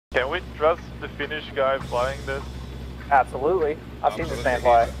Can we trust the Finnish guy flying this? Absolutely. I've seen this man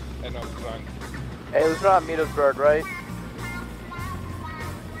fly. Hey, who's not Mito's bird, right?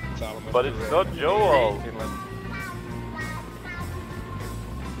 But it's not Joel.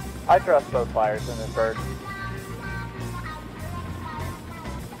 I trust both flyers in this bird.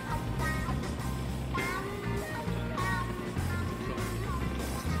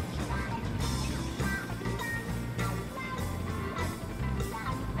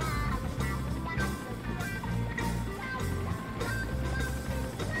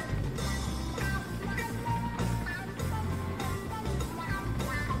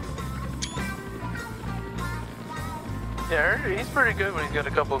 Yeah, he's pretty good when he's got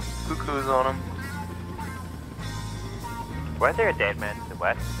a couple of cuckoos on him. Was there a dead man to the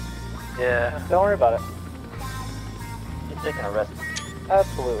west? Yeah. Don't worry about it. He's taking a rest.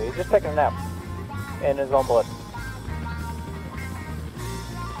 Absolutely. He's just taking a nap. In his own blood.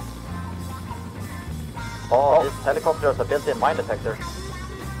 Oh, this helicopter has a built-in mine detector.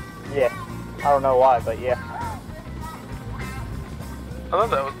 Yeah. I don't know why, but yeah. I thought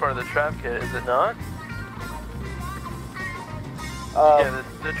that was part of the trap kit, is it not? Yeah,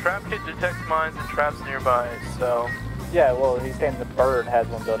 the trap kit detects mines and traps nearby, so... Yeah, well, he's saying the bird has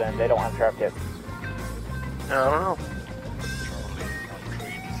one built in. They don't have trap kits. I don't know.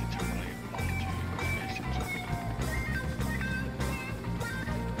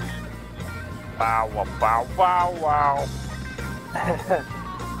 Wow, wow, wow, wow, wow.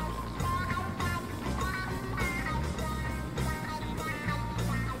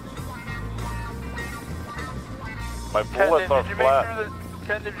 My bullets are flat.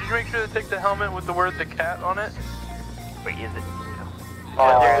 Ken, did you make sure to take the helmet with the word "the cat" on it? Wait, is it?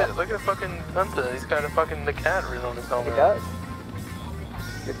 Yeah, look at fucking Hunter. He's got a fucking the cat written on his helmet. He does.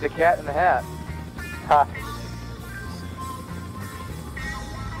 It's the cat in the hat. Ha.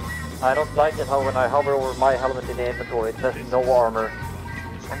 I don't like it how when I hover over my helmet in the inventory, it says no armor.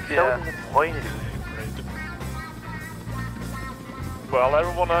 I'm so disappointed. Well,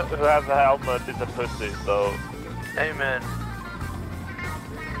 everyone who has a helmet is a pussy, so... Amen.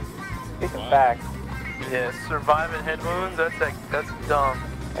 Speaking facts. Yeah, surviving head wounds, that's dumb.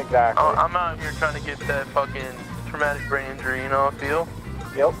 Exactly. I'm out here trying to get that fucking traumatic brain injury, you know, I feel?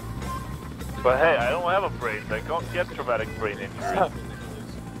 Yep. But hey, I don't have a brain, so I can't get traumatic brain injury.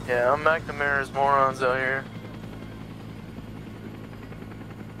 Yeah, I'm McNamara's morons out here.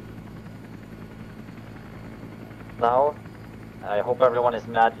 Now, I hope everyone is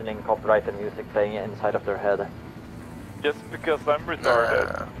imagining copyrighted music playing inside of their head. Just because I'm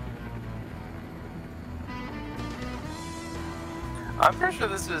retarded. I'm pretty sure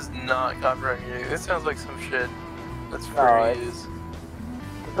this is not copyright music. This sounds like some shit that's free No, to use.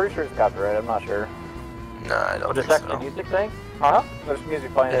 I'm pretty sure it's copyright, I'm not sure. Nah, I don't What is think actually so. music saying? Uh-huh. There's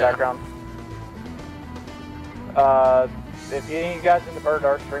music playing in the background. If you guys in the bird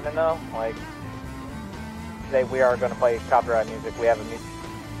are streaming though, like, we are going to play copyright music. We have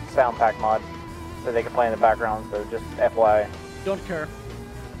a sound pack mod so they can play in the background, so just FYI. Don't care.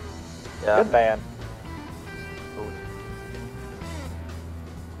 Yeah. Good man.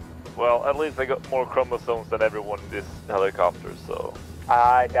 Well, at least I got more chromosomes than everyone in this helicopter, so...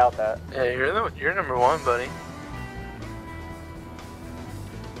 I doubt that. Yeah, you're number one, buddy.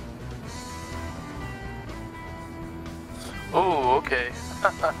 Oh, okay.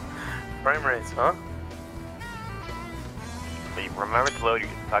 Frame rates, huh? So you remember to load, you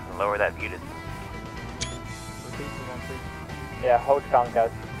can lower that muted. Yeah, hold your tongue,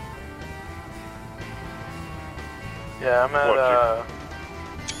 guys. Yeah, I'm at,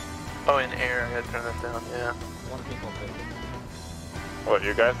 oh, in air, I gotta turn that down, yeah. What,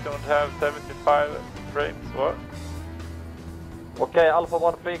 you guys don't have 75 frames? What? Okay, Alpha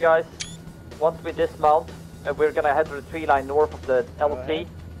 1-3 guys. Once we dismount, we're gonna head to the tree line north of the LZ.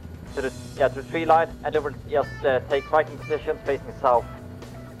 To the tree line, and then we'll just take fighting position facing south.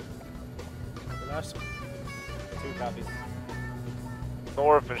 Last 2 copies.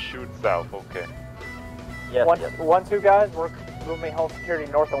 North and shoot south, okay. Yes, yes. 1-2 guys, we're moving hold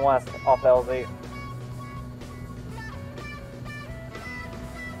security north and west off the LZ.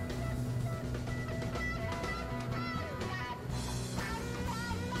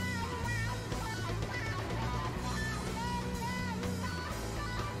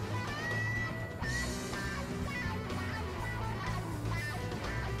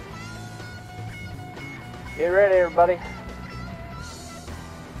 Get ready, everybody.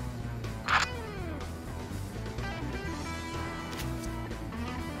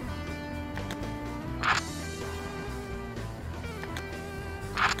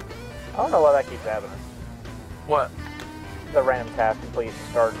 I don't know why that keeps happening. What? the random task complete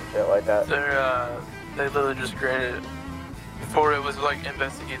start and shit like that. They literally just granted it. Before it was like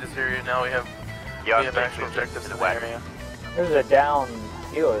investigate this area. Now we have actual objectives in the area. There's a down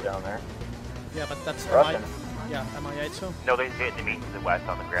helo down there. Yeah, but that's Russian. Yeah, MI8 so. No, there's Vietnamese to the west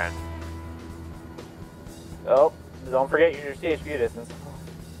on the ground. Oh, don't forget your CHQ distance.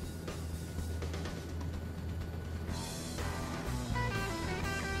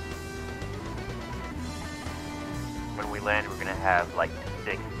 When we land, we're gonna have like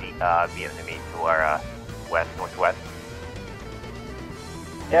 6 Vietnamese to our northwest.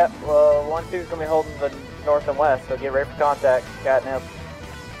 Yep, well, 1-2's gonna be holding the north and west, so get ready for contact, catnip.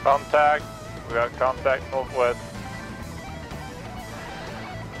 Contact. We got contact northwest.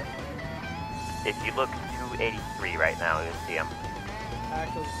 If you look 283 right now, you'll see him.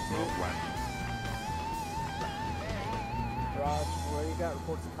 Actual Raj, where you got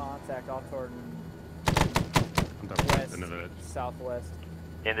reports of contact off toward west, southwest.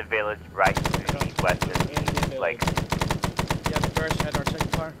 In the village, right to the east-west, like. Yeah, the birds had our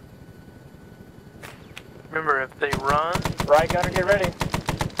second fire. Remember, if they run. Right, gunner, get ready.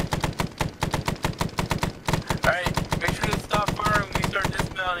 Alright, make sure to stop firing when we start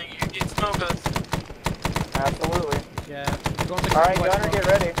dismounting. You can smoke us. Absolutely. Yeah. Alright, gunner, get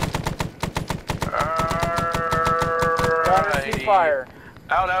ready. Gunner, cease fire.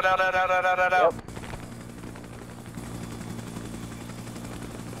 Out. Yep.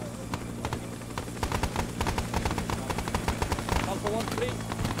 Alpha 1-3.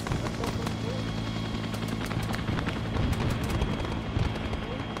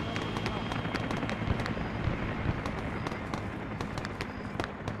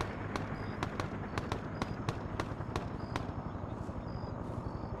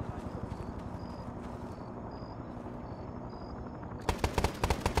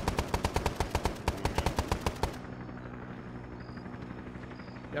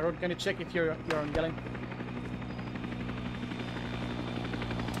 Yeah, Rod, can you check if you're on yelling?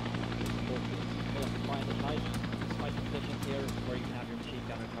 Find a nice position here where you can have your machine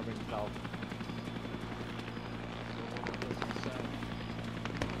gunner covering the south.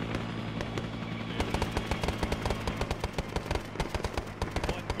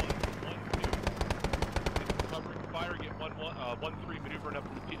 Covering fire, get 1-3 maneuvering up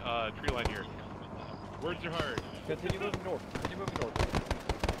the tree line here. Words are hard. Continue moving north.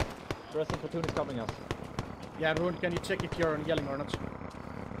 The rest of the platoon is covering us. Yeah, Rod, can you check if you're on yelling or not? Get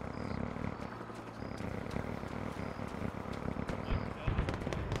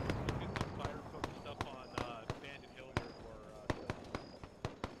some fire focused up on Bandit Hill here for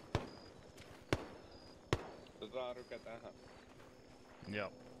Yeah.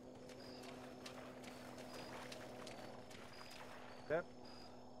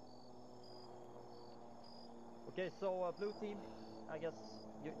 Okay, so blue team, I guess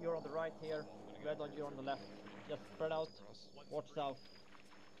you're on the right here. Red line, you're on the left. Just spread out. Watch south.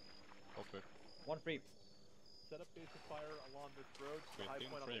 Okay. 1-3. Set up base of fire along this road. High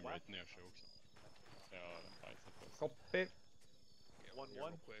point on the left. Copy.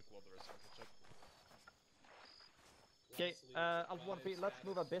 1-1. Okay, Alpha 1-3, let's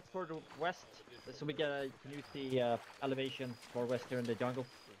move a bit further west so we can use the elevation for west here in the jungle.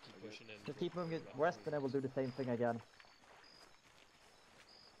 Just keep moving it west and then we'll do the same thing again.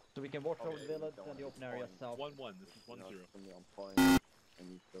 So we can watch over the village and the open area south. 1-1, this is 1-0.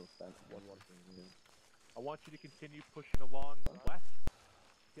 I want you to continue pushing along west.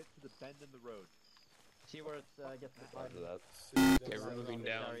 Get to the bend in the road. See where it gets to the line. Okay, we're moving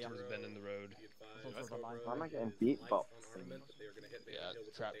down towards the bend in the road. I'm not getting beat, but yeah,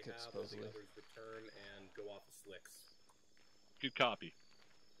 trap kit supposedly. Good copy.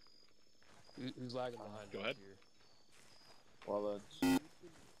 Who's lagging behind? Go ahead. well,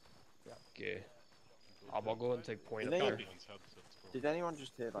 Okay. I'll go ahead and take point up Did here. did anyone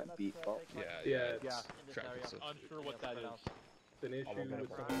just hear like beatbox? Yeah. Trap I'm kits. unsure what that is. It's an issue with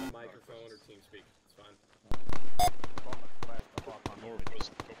someone on the microphone or TeamSpeak. It's fine.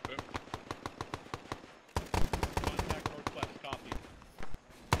 Contact northwest, copy.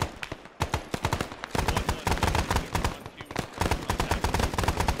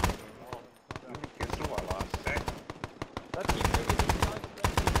 1-1, Let's keep moving these guys.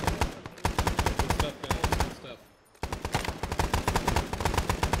 Good stuff, man. Good stuff.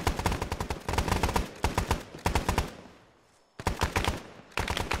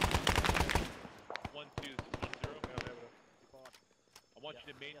 1-2, 1-0. I want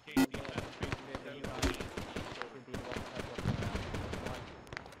you to maintain the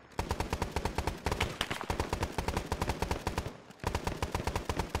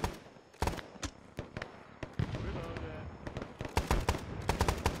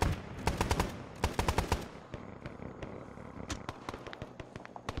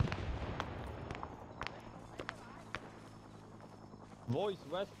Voice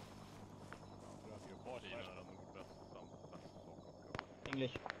west.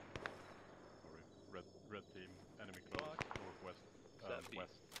 English. Sorry, red team, enemy close, northwest,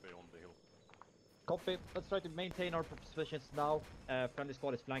 west, beyond the hill. Copy. Let's try to maintain our positions now. Friendly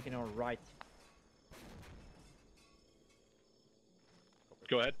squad is flanking on our right.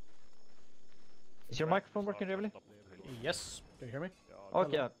 Go ahead. Is your microphone working, really? Yes. Do you hear me?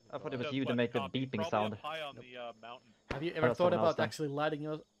 Okay, I thought it was you to make the beeping sound. High on the mountain. Have you ever thought about actually lighting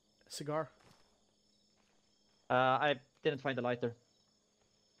a cigar? I didn't find the lighter.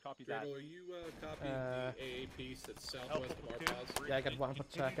 Copy that. Are you copying the AA piece that's southwest of our pause? Yeah, I got one,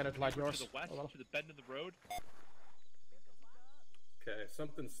 but I cannot light yours. To the west, to the bend in the road. Okay,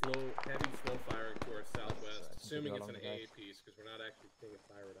 something slow, heavy slow firing to our southwest, assuming it's an AA piece, because we're not actually seeing it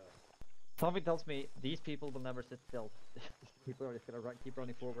fired up. Something tells me these people will never sit still. People are just gonna keep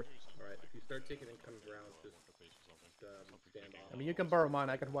running forward. Alright, if you start taking incoming rounds, just stand off. I mean, you can borrow mine.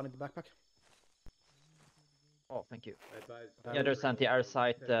 I got one in the backpack. Oh, thank you. Yeah, there's anti-air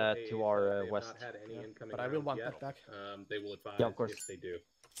sight to our west. But I will want that back. They will advise of course. if they do.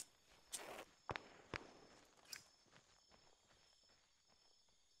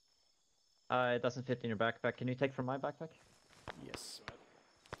 It doesn't fit in your backpack. Can you take from my backpack? Yes.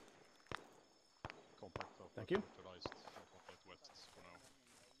 Thank you.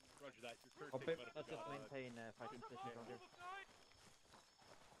 Roger that. Your Copy. Let's just maintain fighting positions on here.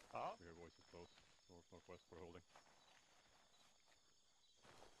 We hear voices close. Northwest, we're holding.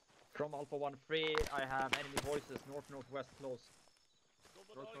 From Alpha 1-3, I have enemy voices northwest close.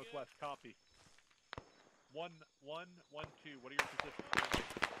 Northwest, copy. 1-1-1-2. What are your positions?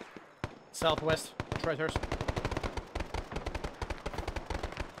 Southwest, traitors.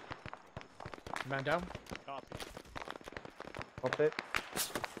 Man down. Copy. Copy.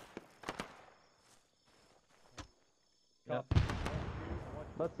 Yeah.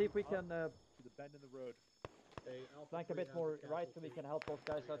 Let's see if we can to the bend in the road. flank a bit more right so we can help those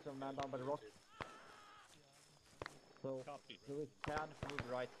guys out to man down by the rock. So we can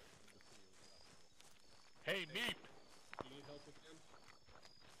move right. Hey, Meep! You need help with him?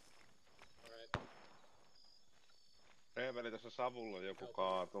 Alright. Reeveli, tässä savulla joku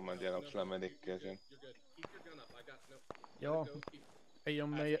kaatuu, mä en tiedä onko sillä medikkiä siinä. You're good. Keep your gun up. I got no. Joo. Ei oo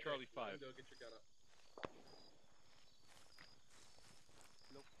meidän... Charlie 5. Go get your gun up.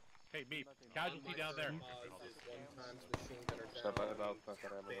 Hey, Meep, casualty down there. Bandaging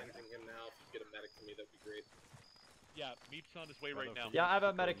him now. If you get a medic to me, that'd be great. Yeah, Meep's on his way right now. Yeah, I have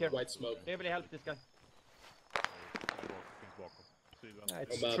a medic here. White smoke. Anybody help this guy?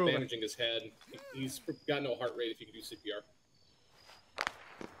 I'm bandaging his head. He's got no heart rate if you can do CPR.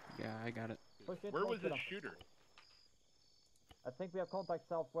 Yeah, I got it. Where was the shooter? I think we have contact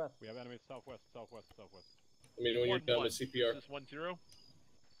southwest. We have enemies southwest. I mean, when you're done with CPR. Is this 1-0?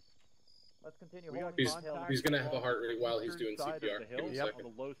 Let's continue. He's gonna have a heart rate while he's doing CPR. Give him a second.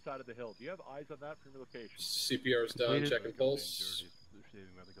 On the low side of the hill. Do you have eyes on that from your location? CPR's done. Checking pulse.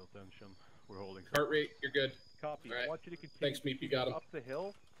 Receiving medical attention. We're holding. Heart rate, you're good. Copy. Right. I want you to continue. Thanks, Meep. You got him. Up the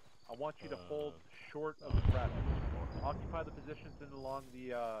hill. I want you to hold short of the threat. Occupy the positions and along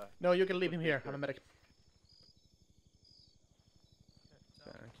the. No, you can leave him here. I'm a medic.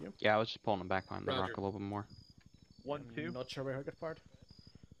 Thank you. Yeah, I was just pulling him back behind the rock a little bit more. 1-2. Not sure where I got fired.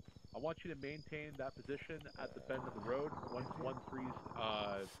 I want you to maintain that position at the bend of the road.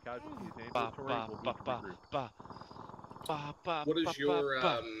 1-3's casualties inventory will need to regroup.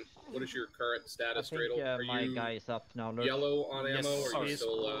 What is your current status, Dreidel? Are my you guy is up now. yellow on ammo, Yes. or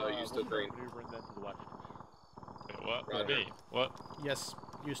are you still green? Maneuvering then to the west. What? Roger. Me? What? Yes,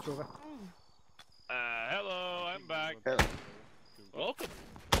 use Trova. Hello, I'm back. Welcome.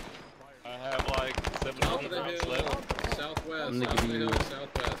 I have like Top of 700 the rounds hill, left. southwest, I'm top gonna of the give hill, you-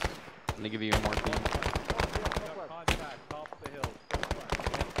 southwest. I'm gonna give you a morphine. Contact, top of the hill.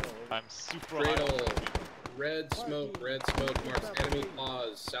 I'm super high. Dreidel, red smoke marks enemy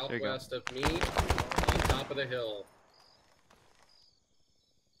pause, southwest of me, on top of the hill.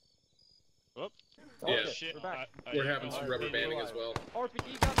 Whoop. Yeah, Okay, Shit. we're back. we're having some rubber banding as well.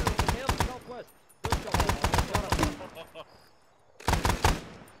 RPG gunner on the hill southwest. Good job.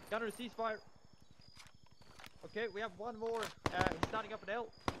 Gunner ceasefire. Okay, we have one more. He's standing up an L.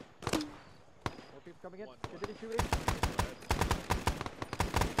 More people coming in. Continue shooting.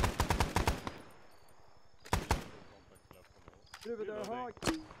 Over there, hard.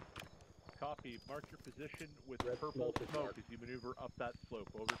 Copy. Mark your position with Red purple smoke is smoke marked. as you maneuver up that slope.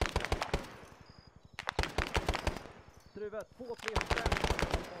 Over. Struve 2-3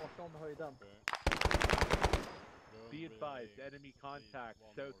 bakom höjden. Be advised, enemy contact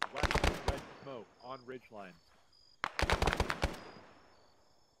southwest, red smoke on ridgeline.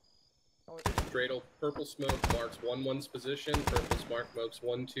 Dreidel, purple smoke marks 1-1's position, purple smoke marks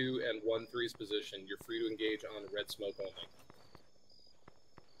 1-2 and 1-3's position. You're free to engage on red smoke only.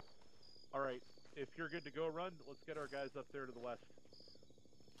 Alright, if you're good to go, run, let's get our guys up there to the west.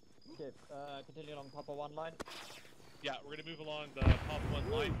 Okay, continue along Papa 1 line. Yeah, we're gonna move along the Papa 1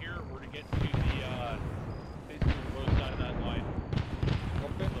 line here. We're gonna get to the, basically the low side of that line.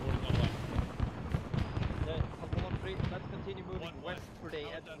 Okay. The horizontal line. Okay, Papa 1-3, let's continue moving west for the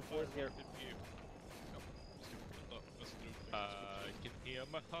edge of the force here. I can hear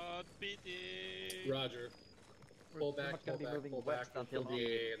my heart beating. Roger. Pull back, pull back, pull back until the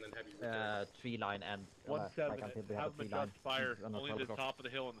A, and then have you return. Tree line and 1-7, until we have have a them tree line. adjust fire on the only to the 12 top of the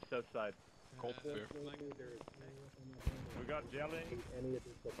hill on the south side. Cold fear. We got jelly. Any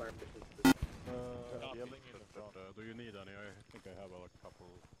additional fire missions? Yelling in the front. Do you need any? I think I have a couple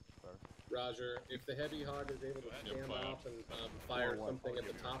spare. Roger. If the heavy hog is able to stand off and fire something at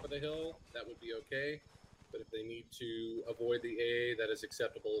the top of the hill, that would be okay. But if they need to avoid the A, that is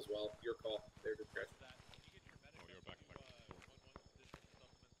acceptable as well. Your call. Their discretion.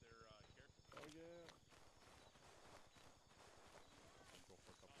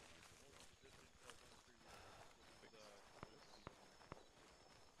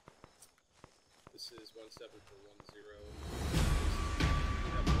 This is 17 for 10. We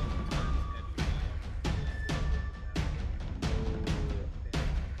have 1 times heavy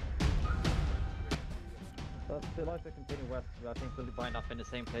But still like to continue west, I think we'll line up in the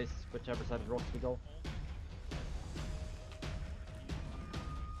same place, whichever side of the rocks we go.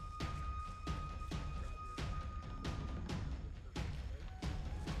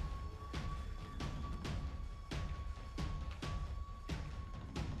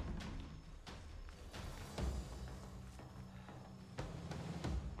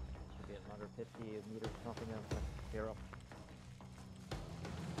 Should be another 50 meters, nothing else to clear up.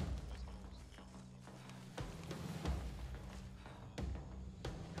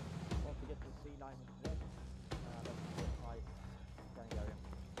 Once we get to the sea line west, let's get high scanning area.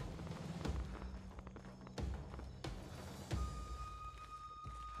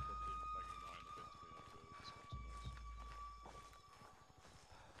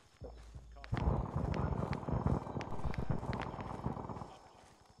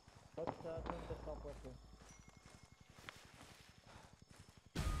 Let's turn the southwest here.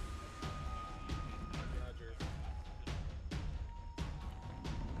 Roger.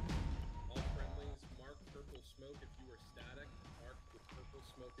 All friendlies, mark purple smoke if you are static. Mark with purple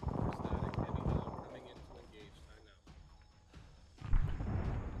smoke if you are static. Heavy hog coming in to engage. Time now.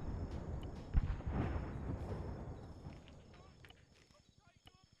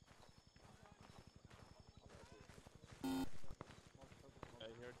 I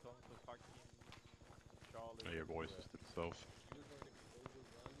hear tons of fucking Charlie. Yeah, your voice is to the south. You're going to be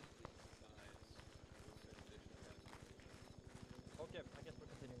overrun to the sides. Okay, I guess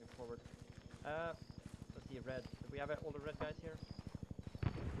we're continuing forward. Let's see, red. Do we have all the red guys here?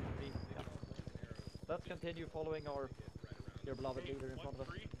 Yeah. Let's continue following your beloved leader in front of us.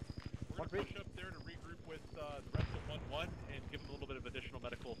 We're going to push up there to regroup with the rest of 1-1 and give them a little bit of additional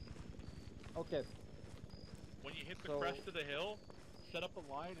medical. Okay. When you hit the crest of the hill, set up a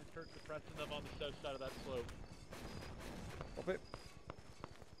line and start suppressing them on the south side of that slope. Okay.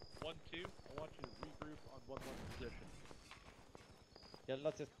 1-2, I want you to regroup on 1-1's position. Yeah,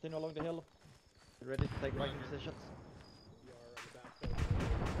 let's just continue along the hill. Ready to take right positions. We are on the back side.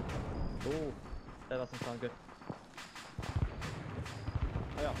 Oh, that doesn't sound good.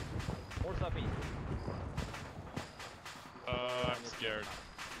 Oh yeah, more southeast. I'm scared.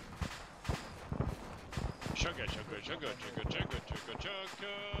 Chugga, chugga, chugga, chugga, chugga, chugga,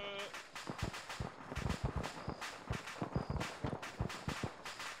 chugga.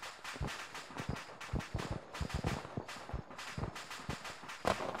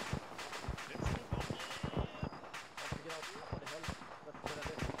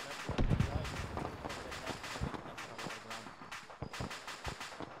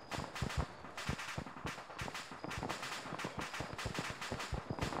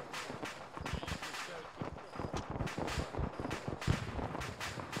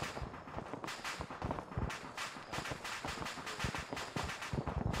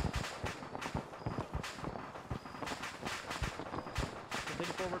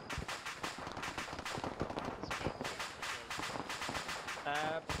 Continue forward.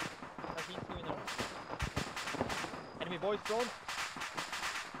 That's he's doing there. Enemy boys drone.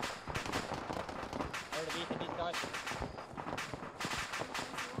 Already beating these guys.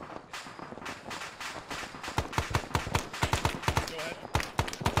 Go ahead.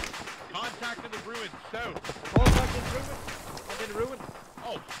 Contact in the ruins, south. Contact in ruin. I'm in ruin. Oh,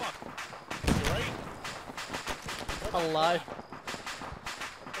 Oh, fuck. You right? Alive.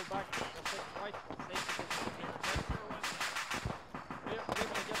 Go back. Let's take right. Stay. We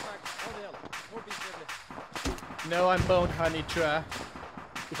want to get back. Oh, the hell. More beast friendly. No, I'm boned. I need to,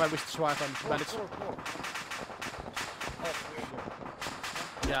 if I wish to swipe, I'm bandaged.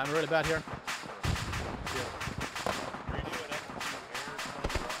 Yeah, I'm really bad here.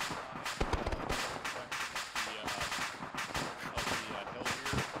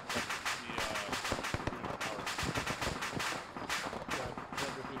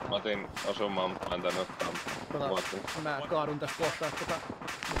 Mä otin osumaan, mä en tänne ottaa. Mä kaadun tästä kohtaa, että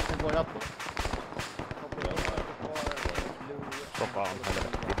en voi jatkuu. Sopa on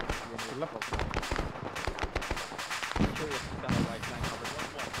helvetti. Kyllä.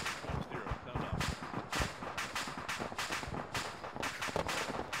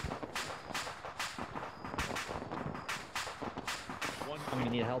 I'm gonna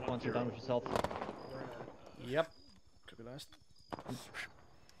need help once you're done with yourself. Yep. To be honest.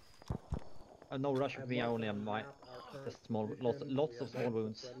 No rush with me, I only have my just small, lots of small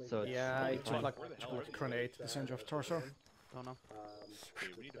wounds. So yeah, I it's took fine. like a grenade to the center of torso. Don't know.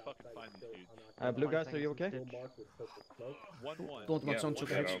 Okay, we need to fucking find these dudes. Blue guys, are you okay? 1-1. Don't want some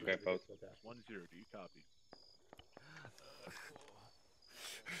Yeah, okay, both. 1-0, do you copy?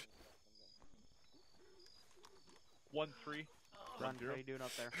 1-3. Run, how you doing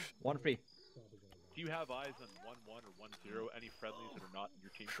up there? 1-3. Do you have eyes on 1-1 or 1-0? Any friendlies that are not in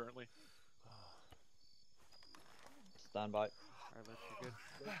your team currently? Stand by. Alright, you good?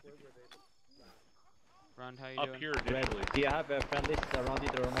 Run, how you Up doing? here initially. Do you have friendlies around you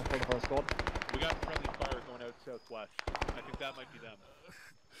that are not part of our squad? We got friendly fire going out southwest. I think that might be them.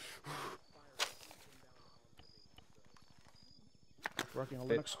 Working on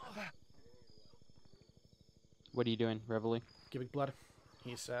Linux. What are you doing, Reveille? Giving blood.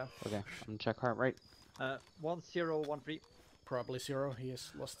 He's Okay, I'm gonna check heart rate. 1-0, 1-3. probably 0. He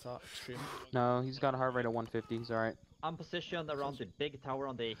has lost extreme. No, he's got a heart rate of 150. He's alright. I'm positioned around the big tower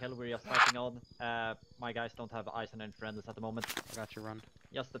on the hill we're just fighting on. My guys don't have eyes on any friendlies at the moment. I got you, run.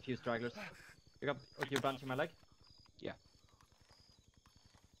 Just a few stragglers. You got you're bandaging my leg? Yeah.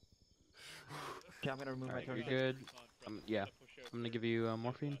 Okay, I'm gonna remove my Alright, turn. you're good. Yeah, I'm gonna give you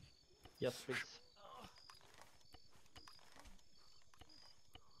morphine. Yes, please.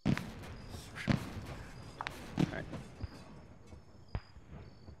 Alright.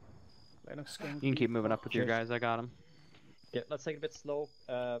 Linux going. You can keep moving up with your guys. I got him. Yeah, let's take it a bit slow.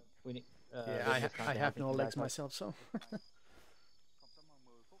 We need. Yeah, I have no legs myself, so.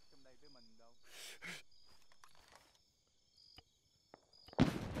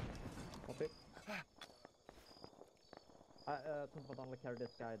 Copy. I'll carry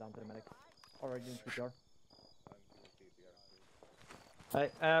this guy down to the medic. Already in CPR. Hey,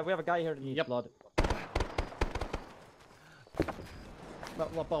 we have a guy here that needs blood.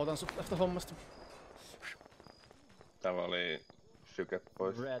 Vapautan sut tästä hommasta. Täällä oli syke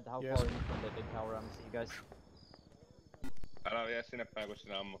pois. Red, how far are you from the big tower? I'm see you guys. Älä vie sinne päin, kun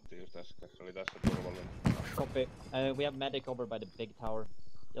sinä ammuttiin just äsken. Se oli tässä turvallinen. Copy. We have medic over by the big tower.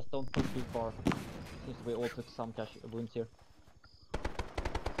 Just don't push too far. Since we all took some wounds here.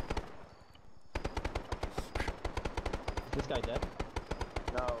 Is this guy dead?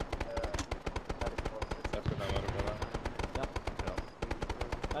 No, That's what I'm working on. Yeah.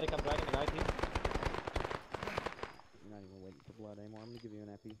 Medic, I'm dragging the guy, please. You're not even waiting for blood anymore. I'm gonna give you an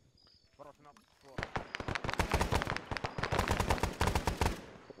epi.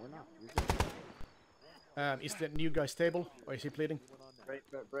 We're not. You're good. Is the new guy stable, or is he bleeding?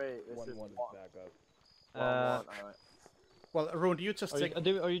 Bray, this is back up. alright. Well, Rune, you just take.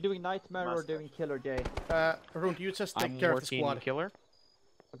 Are you doing Nightmare or doing Killer J? Rune, you just take I'm care of the working squad. killer.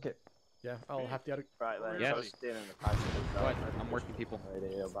 Okay. Yeah, I'll have the other. Right then, Yes. so staying in the passage. Right, I'm working people.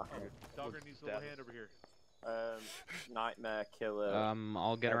 Dogger needs a little hand over here. Nightmare, Killer.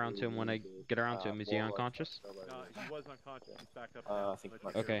 I'll get around to him when I get around to him. Is he unconscious? No, he was unconscious. He's back up I now. think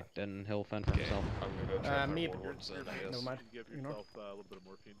Okay, then he'll fend for himself. I'm gonna go check my me- warlords then, I guess. Never mind. Give You know. yourself a little bit of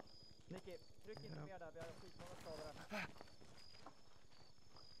morphine.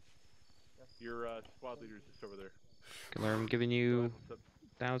 Your squad leader is just over there. Killer, I'm giving you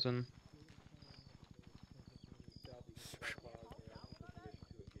 1,000. Copy.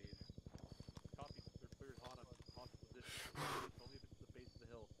 They're cleared hot on position. Only if it's the base of the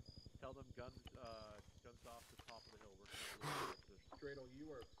hill. Tell them guns off the top of the hill. We're trying to position. Dreidel,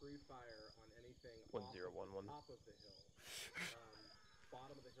 you are free fire on anything 1011. top of the hill.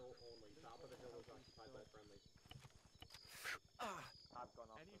 Bottom of the hill only. Top of the hill is occupied by friendlies. I've gone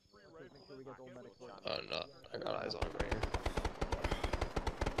off. Any free rifles? No, I got eyes on him right here.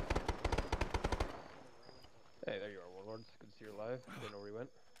 Hey, there you are, Warlords. Good to see you're alive. Didn't know where you went.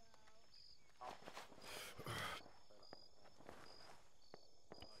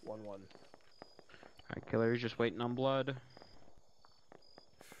 1-1. Alright, killer, he's just waiting on blood.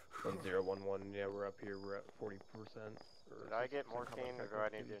 1011. Yeah, we're up here. We're at 40%. Did I get morphine, or do I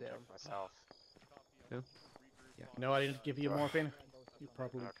need to inject myself? Who? Yeah. No, I didn't give you morphine. You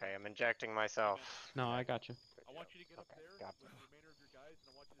probably. Okay, I'm injecting myself. No, I got you. I want you to get up there with the remainder of your guys,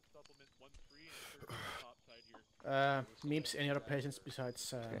 and I want you to supplement 1-3 and clear the top side here. Meeps, any other patients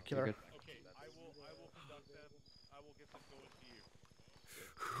besides Okay, Killer? good. Okay, I will conduct them. I will get them going to you.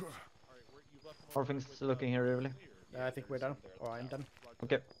 Alright, you've left them How are things looking here, really? I think we're done. Or I'm done.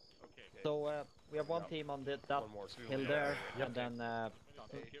 Okay. So we have one team on that hill there, and then on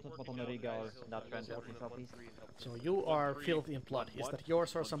the Riga or that trench working southeast. So you are filled in blood. Is that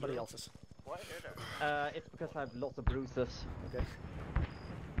yours or somebody else's? It's because I have lots of bruises. Okay.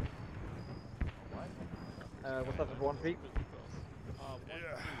 What's up with 1-3? 1-1. I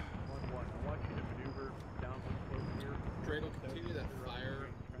want you to maneuver down the slope here. Dreidel, continue that fire.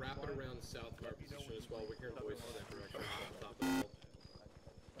 Wrap it around the south of our position as well. We're hearing voices in that direction on top of the hill.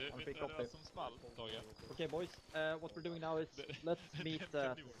 Okay, boys. What we're doing now is let's meet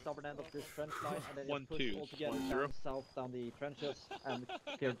the stubborn end of this trench line, and then just push all together down south down the trenches and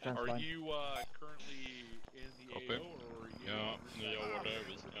clear the trench line. Are you currently in the AO, or are you... Ja, nya order.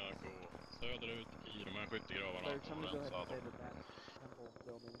 Vi ska gå söderut i de här skyttegravarna och rensa dem.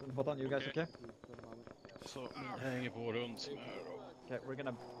 What on you guys, okay? Så ni hänger på runt som här då. Okay, we're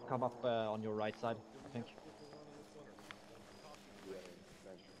gonna come up on your right side, I think.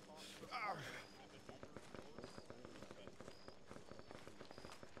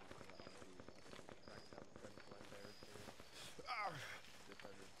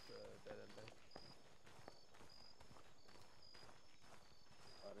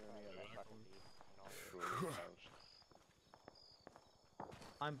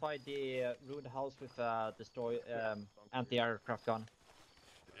 I'm by the ruined house with anti-aircraft gun.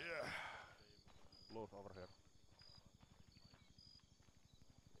 Yeah. Loot over here.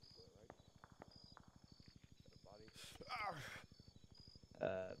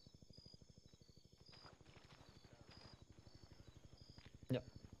 Yeah.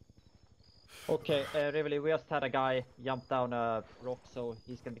 Okay, Rivoli, we just had a guy jump down a rock, so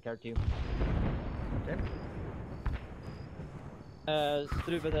he's gonna be carried to you. Okay.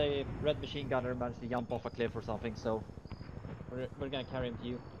 Struve, the red machine gunner, managed to jump off a cliff or something, so we're gonna carry him to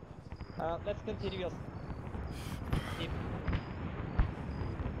you. Let's continue.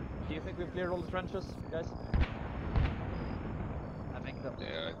 Do you think we've cleared all the trenches, guys? I think so.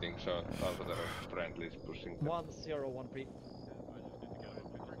 Yeah, I think so. Also there are friendlies pushing them. 1013.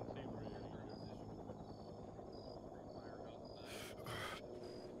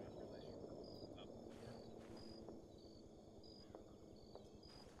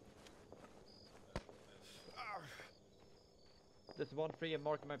 This is 1-3 and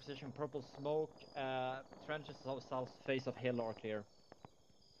marking my position. Purple smoke. Trenches of south face of hill are clear.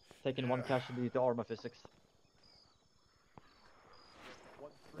 Taking one casualty to Arma physics.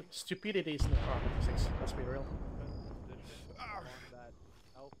 Stupidity is not part of physics, let's be real.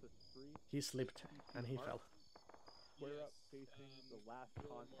 He slipped and he fell. Square up facing the last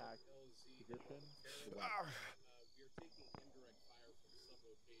contact position. We are taking indirect fire from some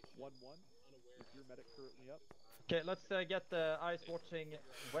location. 1-1. Is your medic currently up? Okay, let's get the eyes watching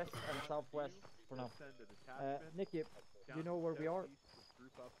west and southwest for now. Nikki, do you know where we are?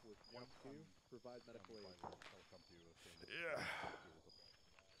 Group up with 1-2. Provide medical aid. Yeah.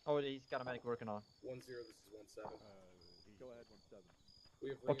 Oh, he's got a medic working on. 1-0, this is 1-7. Go ahead, 1-7. We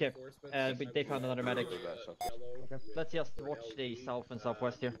have Okay, reinforcements. they found another medic. Yellow. Let's just watch the south and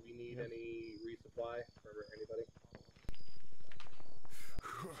southwest here. Do we need any resupply for anybody?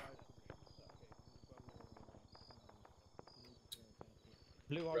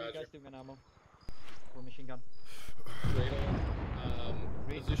 Blue, how are you guys doing on ammo? For machine gun? Radar,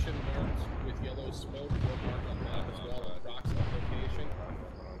 position marked with yellow smoke, we'll mark on map as well, approximate location.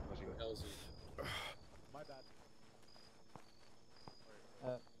 LZ. My bad.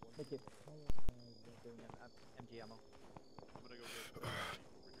 Nikki, doing an MG ammo. I'm gonna go get over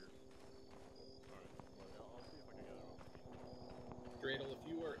here. Alright, I'll see if I can get it. Dreidel, if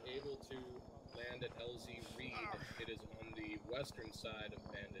you are able to land at LZ Reed, it is on the western side of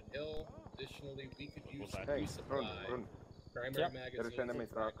Bandit Hill. Additionally, we could use resupply. Primary magazines There is enemy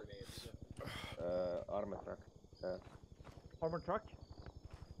and truck. grenades. Armor truck. Yeah. Armor truck?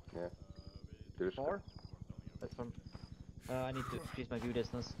 Yeah. Far? That's from... I need to increase my view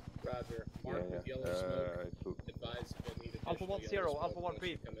distance. Roger. Mark with yellow smoke. Advise if I need Alpha 1-0, Alpha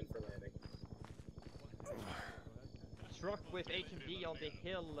 1-3. come in for landing. truck with HMG on the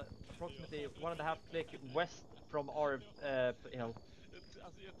hill, approximately 1.5 click west from our hill.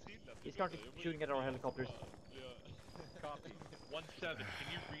 He's currently shooting at our helicopters. Copy. 1-7, can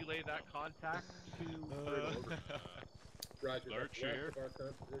you relay that contact to Roger, Lurch that's west here. of our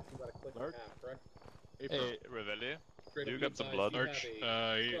current position, about a click and a half, correct? Hey, Revelli, Straight you up got some advise blood? you have Lurch? a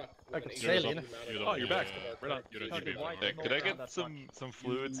truck with I an could HMG sail in. mounted Oh, on you're the back. west of our We're not. current You don't position. need to be White back. smoke Could I around get that truck. some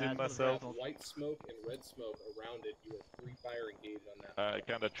fluids in You myself? have white smoke and red smoke around it. You are free fire engaged on that. I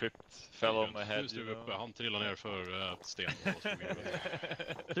kinda tripped, fell on my head, you know. Han trillade ner för sten.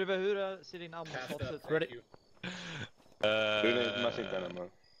 Truve, hur ser din ammo-slott ut? Ready? Du är inte machine gun ammo.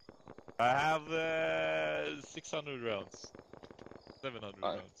 I have 600 rounds. 700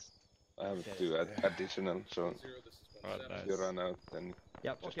 rounds. I have two additional, so if you run out, then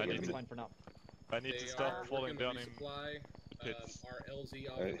Yep, okay, we'll be fine for now. I need to stop falling down in pits. Our LZ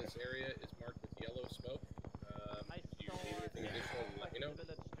off in this area is marked with yellow smoke. Do you need anything additional? Let me know.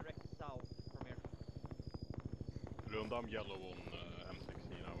 Direct south from here. Rundam yellow on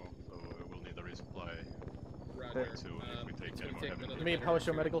M16 ammo, so we'll need a resupply Roger. soon if we take any more heavy. I mean, how is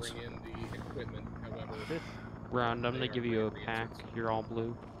your medicals? Bring in the equipment, however. Round, I'm gonna give you a pack. You're all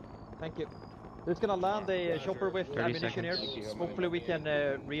blue. Thank you. Who's gonna land a chopper with 30 ammunition here? seconds. Hopefully we can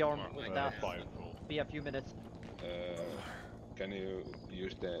rearm that. 5 full. Be a few minutes. can you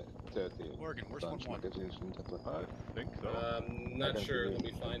use the 30 Morgan, where's rounds 1-1? magazines from that one? I think so. Not sure. Let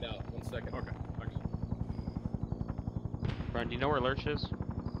me find out. 1 second. Okay, thanks. Brian, do you know where Lurch is?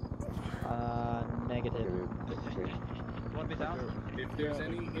 Negative. Want me down? If there's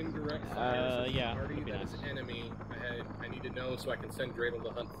any indirect fire from yeah, the party that'd be that is nice. enemy, I need to know so I can send Dreidel to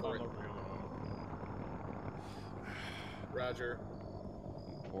hunt for it. Roger.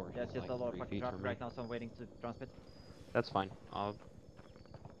 Yeah, it's just a lot of fucking traffic right now, so I'm waiting to transmit. That's fine. I'll...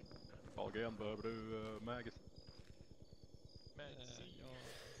 Ahlgren, behöver du magazine?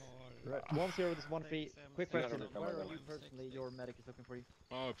 Right. 1-0, this 1-3. Quick question. Where are you personally? Your medic is looking for you.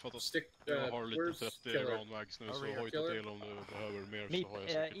 Ja, uppfattat. Stick, Jag har lite where's 30 Killer? round mags nu, så hojta till om du behöver mer Meet, så har jag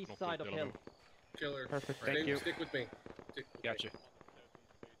säkert east något side att of dela hill. med. Killer. Perfect, Stay, thank you. Stick with me. Stick with Gotcha. me.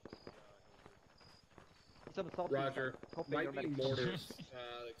 He's on the south Roger. side. Copy Might your be medic. mortars.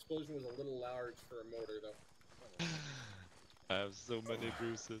 The explosion was a little large for a mortar, though. I have so many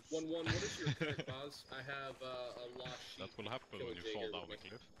bruises. 1-1, what is your current cause? I have a lost sheep. That will happen when you fall down the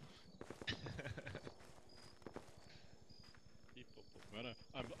cliff. Men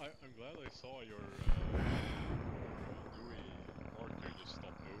I'm glad I saw your Louis marker just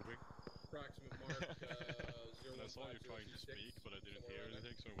stop moving. Approximate mark, And I saw you trying to speak, but I didn't hear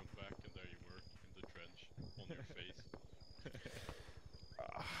anything, so I went back and there you were, in the trench, on your face.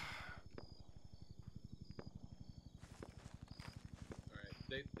 Alright,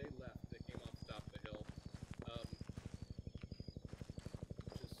 they left. They came off the top of the hill.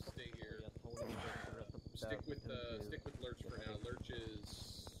 Just stay here. Stick with Lurch for now. Lurch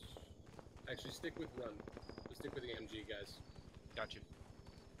is... Actually, stick with Run. Just stick with the MG, guys. Got you.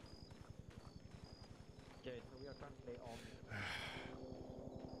 Okay, so we are currently on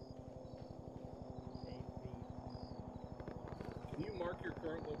Can you mark your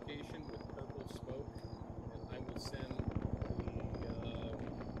current location with purple smoke? And I will send the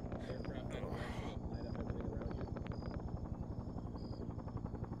aircraft that direction and light up everything around you.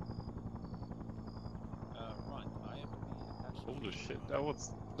 Right, I am attached. Holy shit,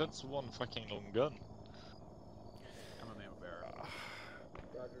 that's one fucking long gun. I'm a man bearer.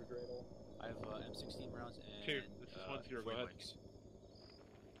 Roger, Dreidel. I have M16 rounds and Okay, this is 1-0, go ahead. mics.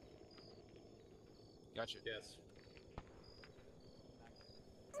 Gotcha. Yes.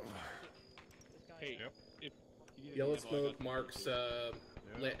 Hey, if Yellow smoke marks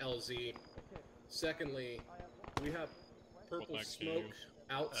LZ. Secondly, we have purple smoke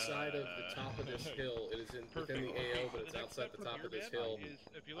outside of the top of this hill. It is within the AO, but it's outside the top of this hill.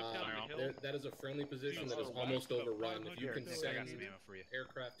 That is a friendly position that is almost overrun. If you can send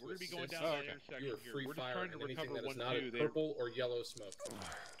aircraft to assist, you are free fire on anything that is not purple or yellow smoke.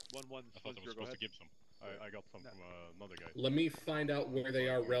 1-1, I thought I was supposed to give some. I got some from another guy. Let me find out where they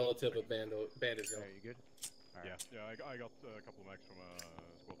are relative of Bandit Hill. you good? Yeah, I got a couple of mags from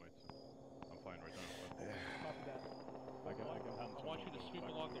squad mates. I'm fine right now. But I can handle. I want you to sweep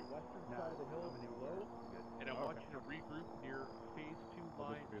along the western side of the hill below, and I want you to regroup near phase 2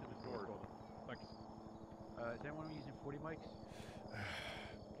 line to the north. Thanks. Is anyone using 40 mics?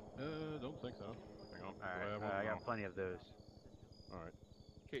 Don't think so. Hang on. Alright, I got plenty of those. Alright.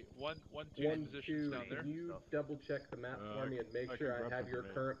 Okay, 1-2 1-2, positions down there. can you double check the map for me and make I sure can I grab have some your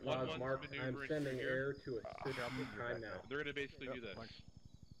grenades. current laws 1-1's marked? I'm maneuvering sending through air to assist you time now. They're gonna basically do this.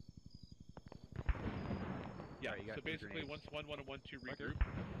 Yeah, Alright, you got so three basically grenades. once 1, 1, and 1, 2 regroup, to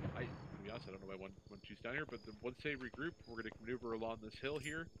be honest, I don't know why 1, 2's down here, but once they regroup, we're going to maneuver along this hill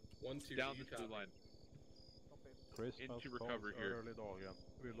here, 1, 2, down this blue line. Christmas into recovery here. early dagen.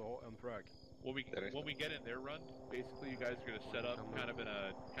 Vill du ha en frag? When we get in their run, basically you guys are going to set up kind of in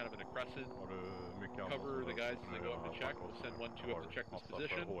a crescent, cover the guys as they go up to check. We'll send 1, 2 up to check this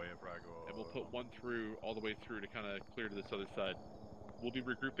position, and we'll put 1 through all the way through to kind of clear to this other side. We'll be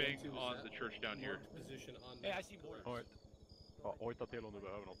regrouping on the church down here. Position on Hey, I see mortars. Ja, hojta till om du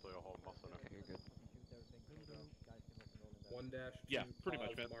behöver något, jag har massor nu. Okay, you're good. 1-2 Yeah, pretty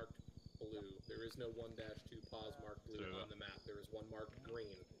much, pause man. marked blue. There is no 1-2 pause marked blue on the map. There is one marked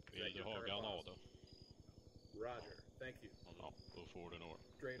green. Is that your current pause? Roger. Thank you. Ja, då får du några.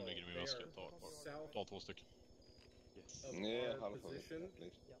 Dreidel, Ligger i min they väska. are south Ta 2 stycken. of Yeah, our position.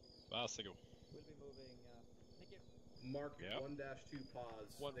 Varsågod. We'll be moving. Thank you. Marked Yeah. 1-2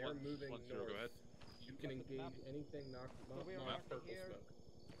 pause. One, They're one, moving 1, 0, north. go ahead. You can engage anything not we are purple here. smoke.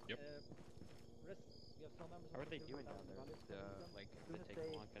 Yep. We have some members How are of they the doing crew down there? Like, Soon they as take they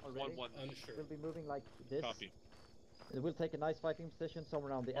long are catch. ready, 1, 1. Unsure. we'll be moving like this. Copy. We'll take a nice fighting position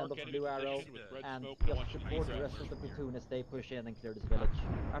somewhere around the end Mark of the enemy blue arrow position with red and smoke, and I want just you to support the egress. rest of the platoon as they push in and clear this village.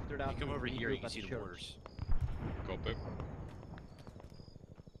 After that, You come we'll over here, you regroup can at see the church. mortars. Copy.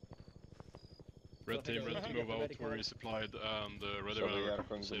 Red team ready to Get move the out ready where card. we supplied and ready So we are whenever.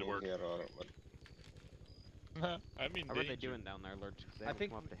 going See to the move word. here or what? I'm in How are they danger. doing down there, Lord? 'Cause they I haven't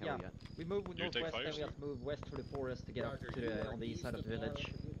think, come up the hill yeah, yet. we move Do you take northwest, then fires we just move west through the forest to get up Roger, to you the, are on the east side of the our village.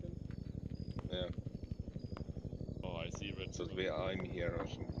 position. Yeah. Oh, I see red. So I'm here or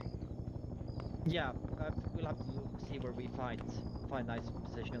something. Yeah, we'll have to see where we find nice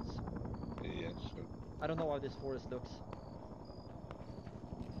positions. Yes. Sure. I don't know how this forest looks.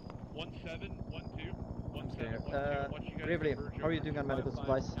 1, 7, 1, 2. 1, Okay. 7, 1, 2. I want you guys Gravely, to merge how are you over doing to on medical 5,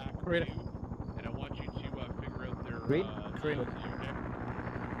 5, supplies? act Great. 2, and I want you to figure out their Green? Green. ELZ, okay?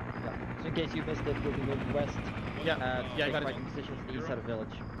 Yeah. So in case you missed it, we'll be moving west. Yeah, yeah, I take got it. fighting positions east side of the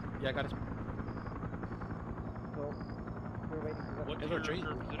village. Yeah, I got it. So we're waiting for What's Hey, your look, Trey.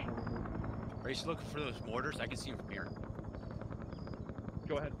 current position? Are you still looking for those mortars? I can see them from here.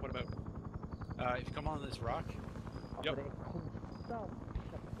 Go ahead, what about? If you come on this rock, Yep.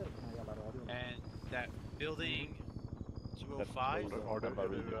 and that building 205.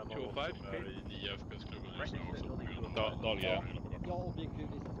 205? I IF-klubben Right just nu next to också. the building. Dahlia. Ja,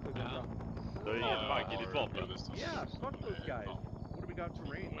 objektivlistiskt Ja. Vilket vapen? Yeah, fuck those guys. What do we got for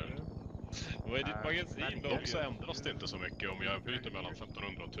range, man? Vad är ditt magasin då? Så ändras det inte så mycket. Om jag byter mellan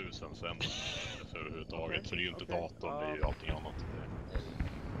 1500 och 1000 så ändras det överhuvudtaget. För det är ju inte datorn, det är ju allting annat.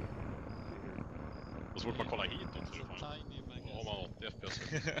 Och så fort man kollar hitåt så är det fan. Har man 80 FPS.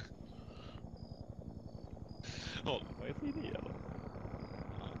 Ja, vad är det eller?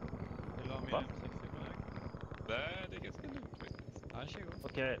 Vill du ha mer M60-belägg? Nej, det är ganska lugnt. Varsågod.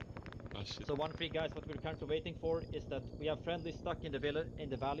 Okay. Ah, shit. So 1-3 guys, what we're currently waiting for is that we have friendly stuck in the village in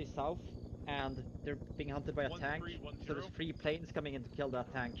the valley south, and they're being hunted by a 1-3, tank. 1-0. So there's 3 planes coming in to kill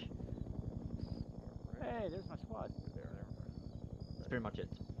that tank. Hey, there's my squad. That's pretty much it.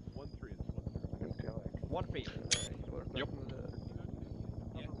 1-3. 1-3. Yep.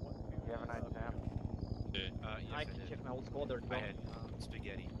 You have a nice nap. Yes, I can check my whole squad there. I had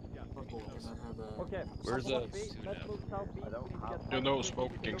spaghetti. Okay. Where's Alpha the- 1-3, let's move southeast. We need to get You know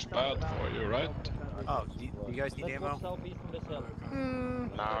smoking's bad for you, right? Oh, do you guys need Let's ammo? go southeast from this hill. No,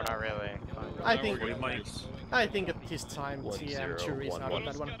 not really. I think 40 mics. I think at this time 1-0, TM2 is not a 1-1.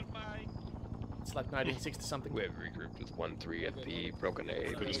 bad one. It's like 1960 something. We have regrouped with 1-3 at the Broken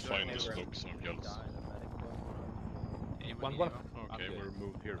A. Couldn't find this book, so I'm jealous. 1-1. Okay, we're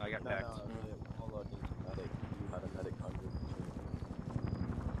moved here. I got backed.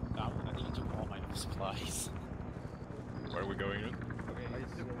 I think you took all my supplies. Where are we going in? We are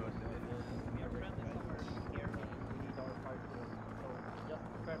friendly somewhere here. We need our fire force. So just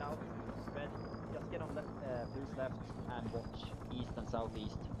spread out, spread. Just get on blue's left and watch east and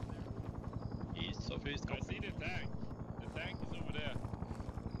southeast. East, southeast, I see the tank. The tank is over there.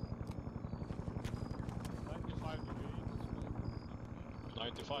 95 degrees.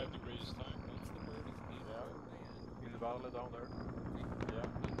 95 degrees time. In the valley down there. Yeah.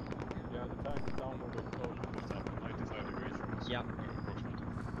 Yeah, the tank is down where the explosion is at 95 degrees. Yeah.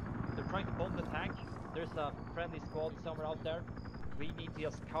 They're trying to bomb the tank. There's a friendly squad somewhere out there. We need to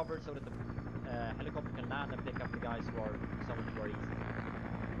just cover so that the helicopter can land and pick up the guys who are somewhere to our east.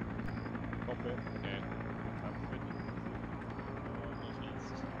 Copy. Okay. I'm with you.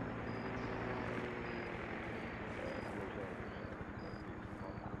 Northeast.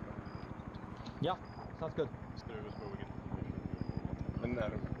 Yeah, sounds good. Stu is moving into position. Men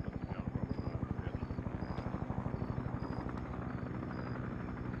när?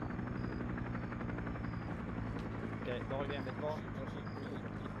 Okej, Dahlgren, vet du vad?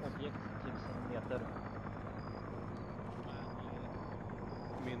 Objekt 1000 meter.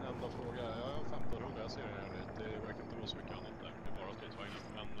 Min enda fråga är, ja, 1500, jag ser det här lite. Det verkar inte vara så mycket annat där. Det är bara stridsvagnar.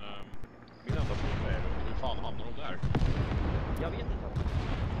 Men min enda fråga är, hur fan hamnar de där? Jag vet inte.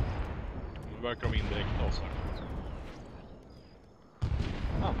 Nu verkar de indirekt avsagt.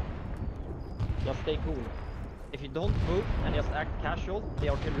 Ah. Just stay cool. If you don't move and just act casual, the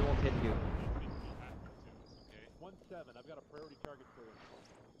artillery won't hit you. 1-7, I've got a priority target for you.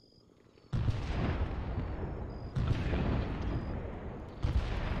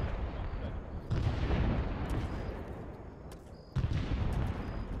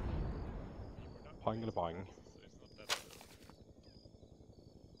 Pang eller pang?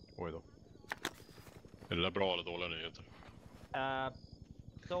 Oj då. Är det där bra eller dåliga nyheter?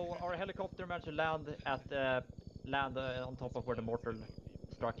 So our helicopter managed to land on top of where the mortar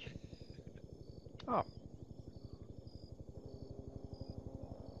struck. Ah.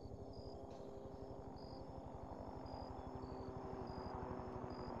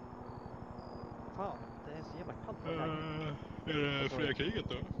 Fan, det är så jävla kallt. Är det fria kriget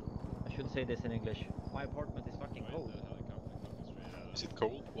då? I should say this in English. My apartment is fucking cold. Is it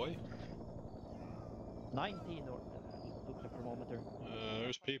cold? Why? 19 or look the thermometer.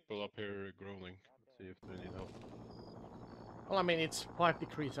 There's people up here groaning. Let's see if they need help. Well, I mean, it's 5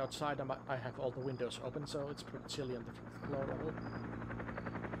 degrees outside and I have all the windows open, so it's pretty chilly on the floor level.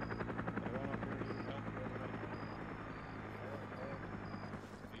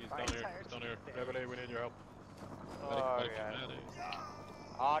 He's down here. Beverly, we need your help. Oh, yeah.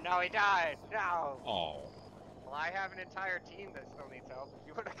 Oh, no, he died! No! Oh. Well, I have an entire team that still needs help.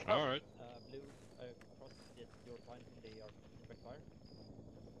 You wanna go? Alright. Blue, cross it, you're fine in the direct fire?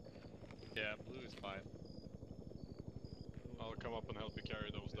 Yeah, blue is fine. I'll come up and help you carry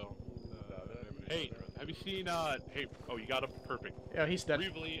those down. Hey, have you seen, hey, oh, you got him? Perfect. Yeah, he's dead.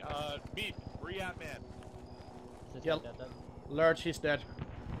 Briefly, Beef, where you at, man? Yeah, Lurch, he's dead.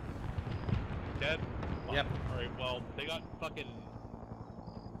 Dead? Yep. Alright, well, they got fucking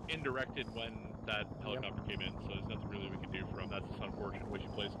indirected when that helicopter came in, so there's nothing really we can do for him. That's just unfortunate which he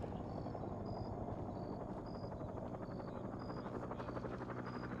plays.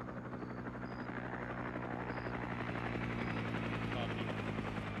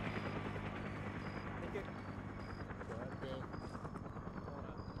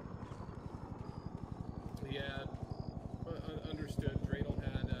 Yeah, understood. Dreidel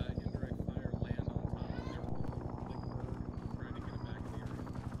had indirect fire land on top of their trying to get him back in the area.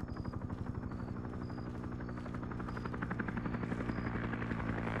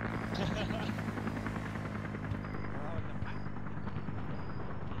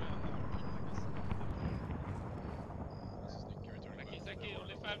 Seki,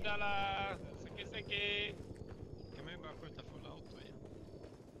 only $5! Seki! Kan man ju bara skjuta full auto i.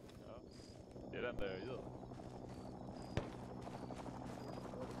 Ja, det är det enda jag gör.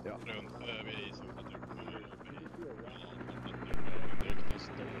 Ja. Runt vid isordet.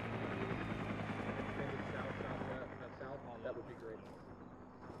 That would be great.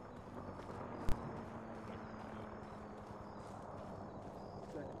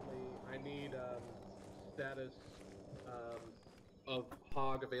 Secondly, I need status of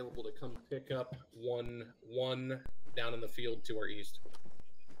Hog available to come pick up 1-1 down in the field to our east. 1-2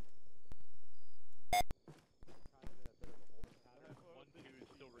 is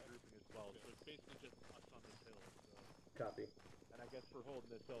still regrouping as well, so it's basically just us on this hill. So. Copy. And I guess we're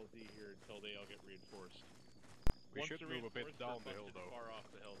holding this LZ here until they all get reinforced. We should move a bit down the hill, though. Far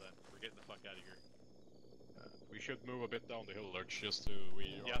off the hill, then we're getting the fuck out of here. We should move a bit down the hill, Lurch, just so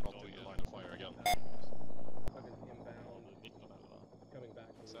we are not in the line of fire again. Fucking inbound. Coming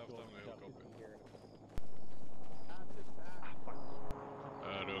back. South down the hill, copy. Here.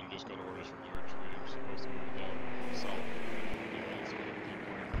 Rund just got orders from Lurch. We're supposed to move down south. So we keep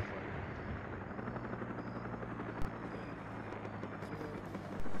going for fire.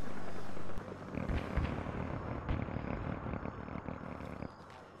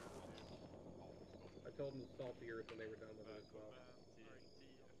 I told them to salt the earth when they were done with it as well.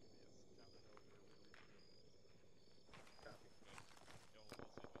 Copy.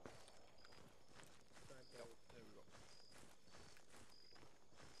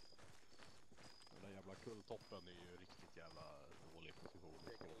 Den där jävla kulltoppen är ju riktigt jävla dålig position att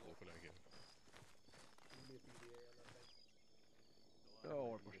stå på för länge. Ja,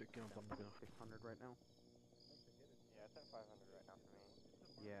 har ett par stycken. I'm gonna 600 right now. Yeah, it's at 500 right now for me.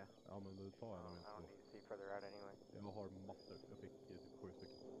 Yeah. Ja, men du tar en av I don't need to see further out anyway. Jag har massor. Jag fick typ 7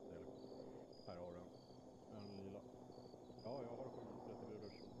 stycken. Här har du en. En lila. Ja, jag har 730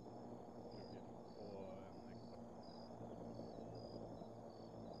 bruders. 20. Och en extra.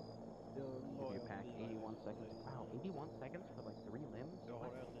 seconds. Wow, 81 seconds for like 3 limbs? Jag har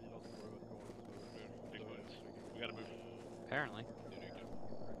What? en lila som går över kvar. Big points. We gotta move. Apparently.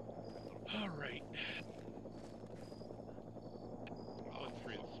 Alright. Oh,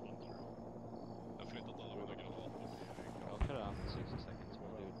 three of this one through. Jag har flyttat alla mina granater. I'll cut it off in 60 seconds.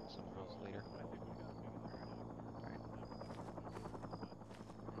 We'll do something else later.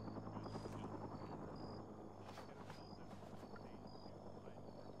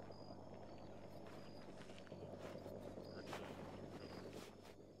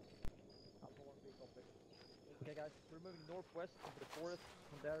 Okay guys, we're moving northwest into the forest.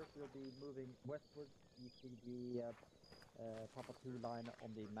 From there we'll be moving westward. You see the Papa 2 line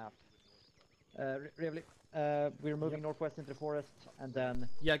on the map. Really, we're moving northwest into the forest, and then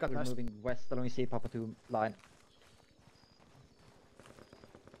we're moving west along the Papa 2 line.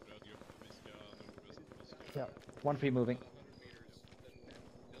 Yeah, 1-3 moving.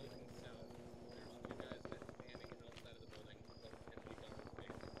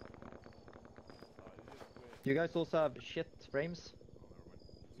 You guys also have shit frames?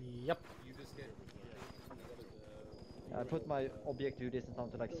 Yep. You just hit. I put my objective distance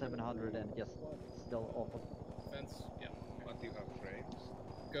down to like 700 and just still awful. Fence, yeah. But you have frames?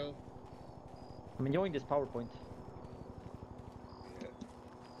 Go. I'm enjoying this PowerPoint. Yeah.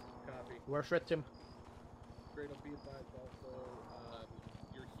 Copy. Where's Red Team? Great, I'll be advised also,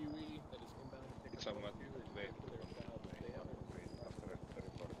 your Huey that is inbound to pick It's up on on you is late. to their south. They have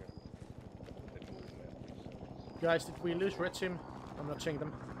Guys, did we lose Red Team? I'm not seeing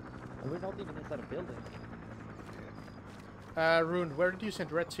them. We're not even inside a building. Rune, where did you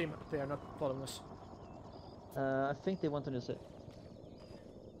send Red Team? They are not following us. I think they want to say.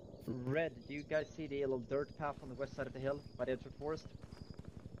 Red, do you guys see the little dirt path on the west side of the hill by the edge of the forest?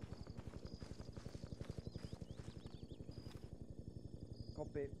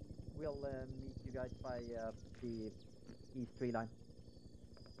 Copy. We'll meet you guys by the east tree line.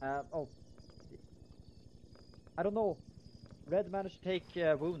 Oh. I don't know. Red managed to take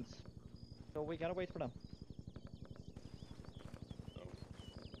wounds, so we gotta wait for them.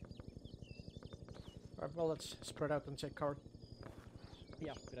 Alright, well, let's spread out and take cover.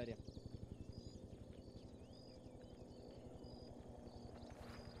 Yeah, good idea.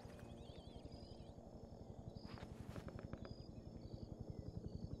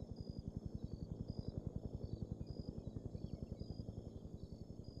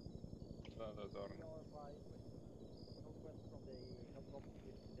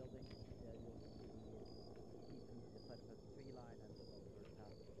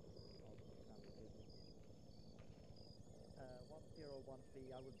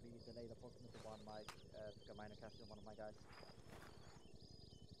 I would be delayed approximately 1 mic, took a minor casualty on one of my guys.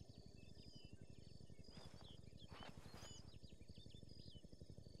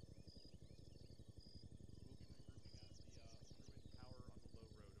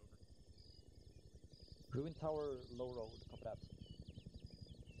 Ruin Tower, low road, copy that.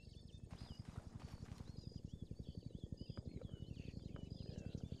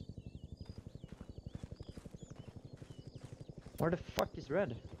 Where the fuck is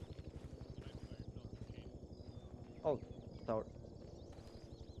Red? Oh, tower.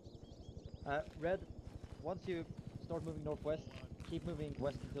 Red, once you start moving northwest, keep moving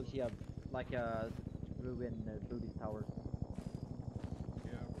west until you have like a ruin Buddhist tower.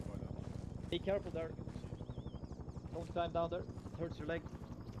 Yeah, we're by that. Be careful there. Don't climb down there, it hurts your leg.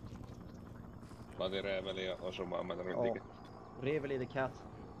 Mä otin Reeveli ja osumaan, mä tarvin ticket. Reeveli the cat.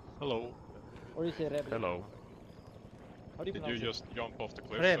 Hello. Or you say Reeveli? Hello. How do you Did pronounce you it? just jump off the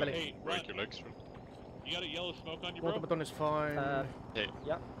cliff Reeveli. and Hey, break your legs? You got a yellow smoke on you, bro? Water is fine. Hey.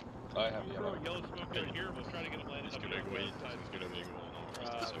 Yeah. I have yellow. Throw a yellow smoke over here. We'll try to get him landed up Skulle here. gå hit och så skulle vi gå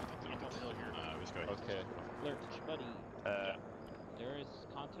vi ska hit. Okay. Lurch, buddy. There is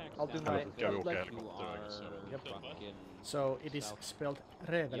contact. I'll do my So it is spelled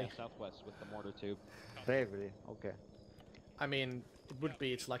Reeveli. Yeah, southwest with the mortar tube. Reeveli, okay. I mean, it would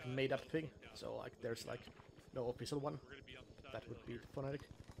be, it's like a made up thing. So like there's like no official one. That would be phonetic.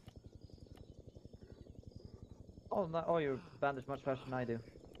 Oh, no, oh, you bandage much faster than I do.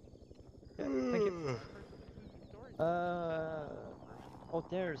 Yeah, thank you. Oh,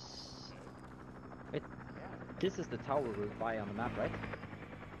 there's... Wait, this is the tower we're by on the map, right?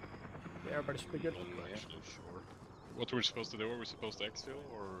 Yeah, everybody should be good. I'm not actually sure. What we're supposed to do? Are we supposed to exfil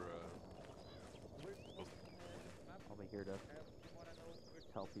or... I'll be here to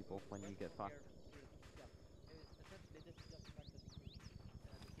tell people when you get fucked.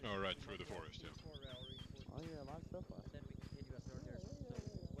 Alright, through the forest, yeah. Oh yeah, a lot of stuff left. Then we continue as earlier,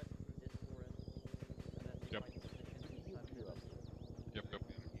 so west through this forest, and then take Yep. right position east side of the hill. Yep, yep.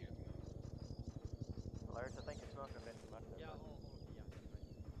 Max, I think you're smoking a bit too much. Yeah,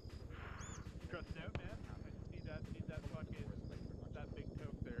 Trust out, man. I just need that fucking, that big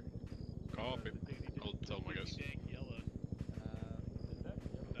toke there. Copy. I'll tell my guys. Dank yellow.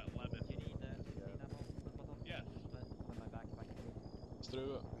 That lemon. Do you need ammo? Yes. On my backpack.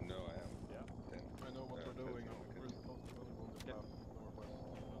 Strua. No, I am. Yeah. I know what we're doing. We're supposed to move on the path northwest.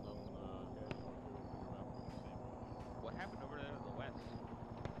 And then What happened over there to the west?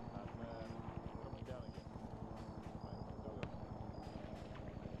 Coming down again.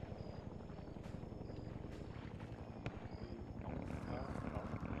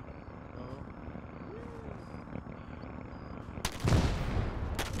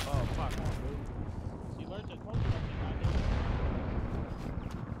 Oh, fuck. You learned to close something, I did.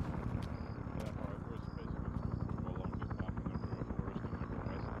 Yeah, no, it was basically supposed to move along this path and then through a forest and then go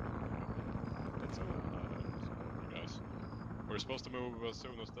west. that's you guys. We're supposed to move as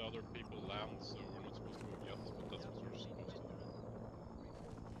soon as the other people land, so we're not supposed to move yet, but that's what we're supposed to do.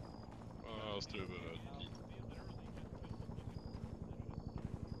 Strua.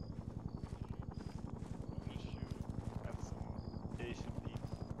 That's some Asian beef.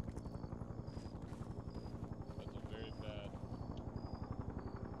 That's very bad.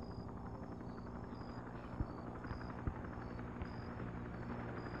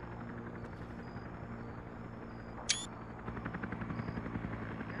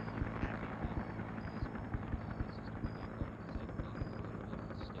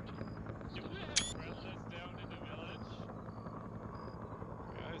 Do we have gremlins down in the village?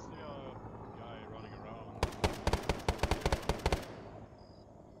 Yeah, I see a guy running around.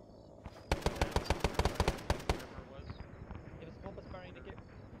 It was compass bearing indicator.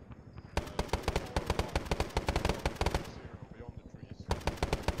 Beyond the trees.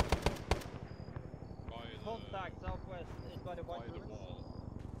 By the, Contact southwest is by the white by the ruins. wall.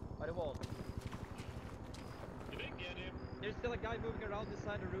 By the wall. Did they get him? There's still a guy moving around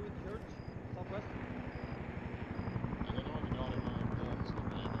inside the ruined church. Southwest. I don't know if we got him, but it's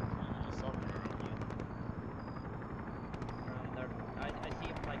maybe somewhere around there. Around there. I see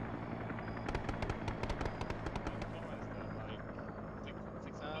him like.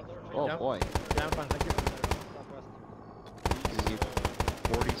 Oh boy. Yeah, I'm fine, thank you. Southwest. Give you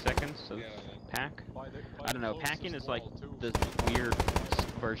 40 seconds of pack. I don't know, packing is like the weird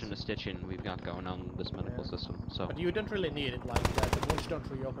version of stitching we've got going on in this medical system, so... But you don't really need it, like, the wounds don't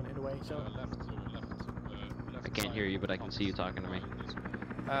reopen anyway, so... Left. I can't hear you, but I can see you talking to me.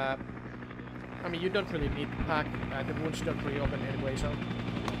 I mean, you don't really need to pack, the wounds don't reopen anyway, so...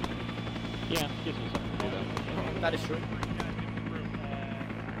 Yeah, gives me something to do though. That is true.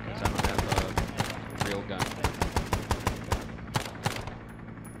 Because I don't have a real gun.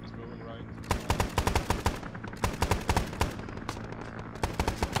 He's moving right.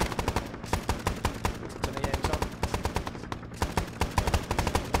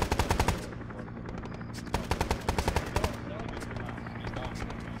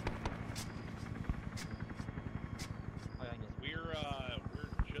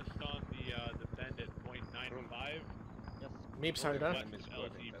 We're just on the bend at .95. Yes. Meeps are there. West of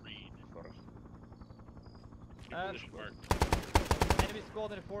LZ Reed. Position mark. Enemy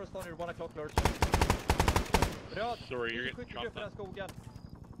squad in the forest on your 1 o'clock lurch. Bra! Sorry, you're quick getting upp den här skogen.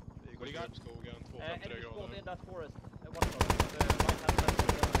 What do you got? Skogen, 253 Enemy squad grader. in that forest. 1 o'clock. Right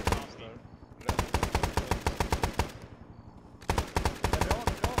hand side. Bra, bra.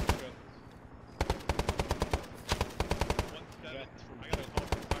 1-7. I got a call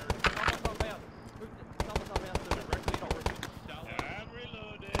for fire. Samma salva igen. Samma salva igen. Directly north of South. I'm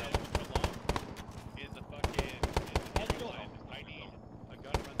reloaded. Belong in the fucking tree line. I need a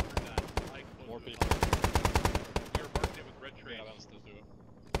gun run through that. Like More close to people. You're marked it with red trace. Yeah, vänster du.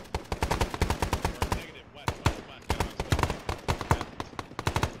 Or negative west. West. Ja, vänster. Yeah.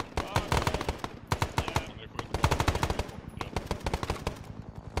 Han är skjuten på.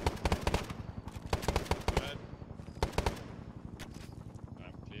 Go ahead.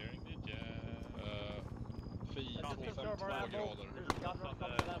 I'm clearing the jet. Fi Just 252 conserve our ammo. grader. There's a gun run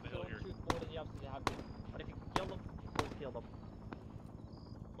coming to that, so don't shoot more than you absolutely have to. But if you kill them, don't kill them.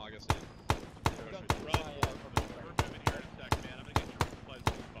 Magasin. Run. We're moving here in a sec, man. I'm gonna get your supplies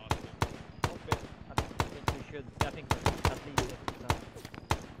as soon as possible. Okay. I think we should. I think we're at least 50%.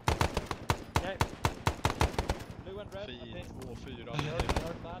 Okay. Blue and red. Fi I think. 2-4.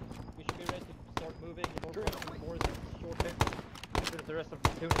 Third man. We should be ready to start moving northwest to the forest shortly. With the rest of the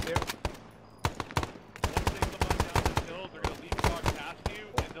platoon is here. Once they come on down this hill, they're gonna leapfrog past you,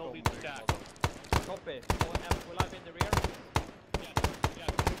 and they'll be stacked. Copy. Will I be in the rear? Yeah,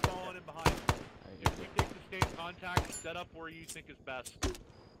 keep following in behind. If we take sustained contact, set up where you think is best.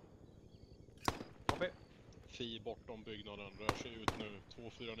 Copy. Fi bortom byggnaden, rör sig ut nu,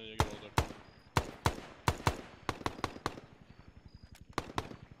 249 grader.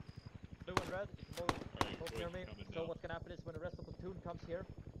 Blue and red, it's both near me. So what's gonna happen is when the rest of the platoon comes here,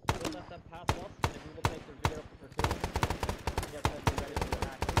 we'll let them pass us, and then we will take the rear of the platoon. And get them ready for the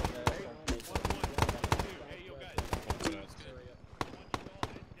action. Hey, yo guys.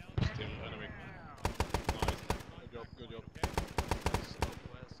 Still enemy. Nice. Good job.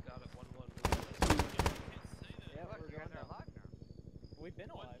 West got it, 1-1. Yeah, we're going alive now. We've been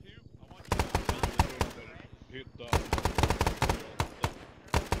alive. Hytta.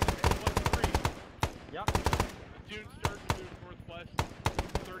 Yeah. Platoon starts to move northwest.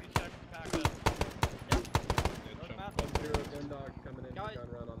 30 seconds pack up. Dog coming in Guys, to gun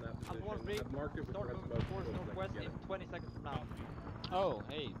run on that position. I've marked it with start red moving smoke towards so that northwest we can in get 20 seconds from now. Oh,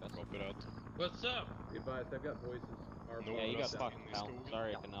 hey, that's Copy that. What's up? it. Be advised, I've got voices. No, yeah, you got that's fucked, in pal. school.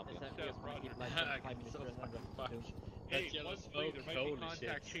 Sorry, I couldn't help you. Hey, 1-3, there might be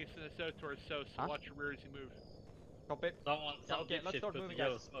contact chasing us out towards south, so watch your rear as you move. Copy. Okay, let's start moving,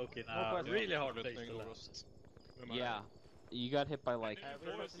 guys. Northwest. Really hard place to west. Yeah, you got hit by like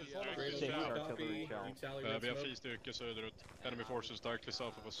Forces 6 copy. artillery shells. Retaliate Vi har smoke. 4 stycken söderut. Enemy forces directly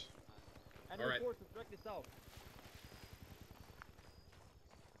south of us. Enemy Alright. forces directly south.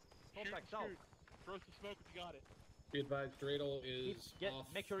 Contact south. Throw some smoke if you got it. Be advised, Dreidel is off.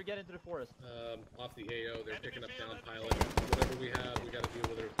 Make sure you get into the forest. Off the AO. They're picking up down pilot. Whatever we have, we got to deal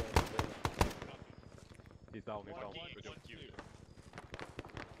with it as well. He's down. Good job.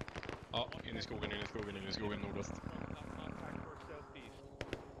 Ja, in i skogen, nordöst. Contact towards southeast.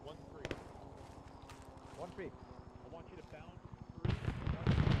 1-3. 1-3. I want you to bound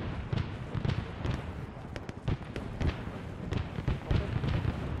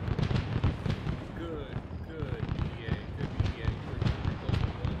Good EA. Good EA. We're close to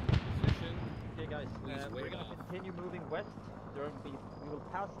one position. Okay, guys, Please we're wait gonna off. continue moving west. We will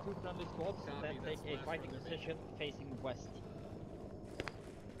pass 2 friendly squads and then take a fighting position facing west.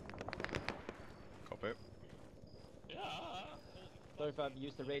 Copy. Sorry if I've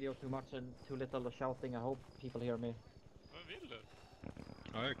used the radio too much and too little shouting. I hope people hear me.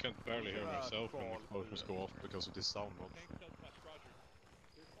 I can barely hear myself when the explosions go off because of this sound box.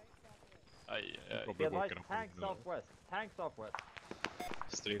 Be advised, tank southwest. Tank southwest.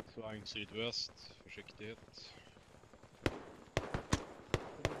 Stridsvagn sydväst, försiktighet.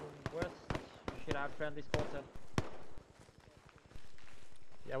 West, you should have friendly squads in.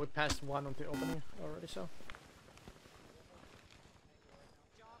 Yeah, we passed one on the opening already, so.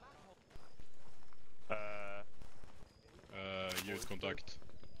 Youth contact.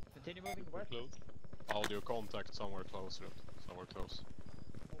 Continue moving west. Close. Audio contact somewhere close. Somewhere close.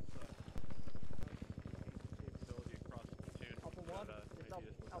 Upper one, it's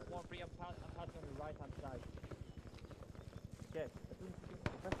up 1-3. I'm passing on the right hand side. Okay,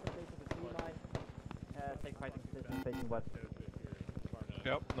 press the base of the tree line. Take fighting position facing west.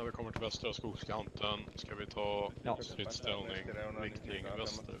 Ja, när vi kommer till västra skogskanten ska vi ta stridsställning riktning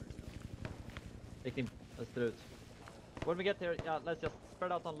västerut. Riktning österut. When we get there, yeah, let's just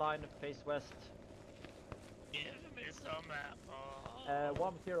spread out on line, face west. Give me some apple.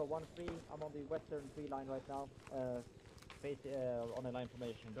 1013. I'm on the western tree line right now. On a line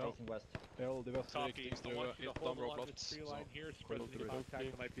formation facing west. Ja, det västra Copy. riktning I ska want you to hold along this tree line here, spread the contact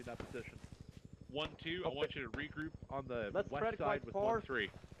that might be in that position. 1-2, I want you to regroup on the Let's west spread side quite with far. 1-3.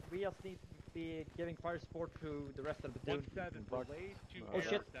 We just need to be giving fire support to the rest of the platoon. 1-7, delayed to Oh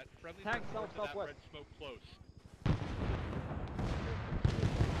shit! that friendly Tank support to that southwest. red smoke close.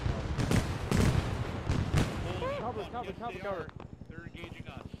 Cover. They're engaging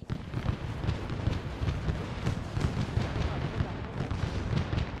us.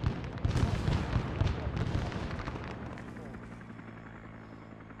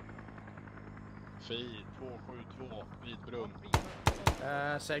 Fi 272 Vidbrunn.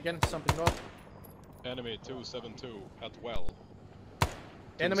 Say again, something north. Enemy 272 at well.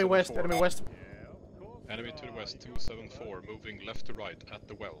 Enemy west, 274. enemy west. Enemy to the west 274 moving left to right at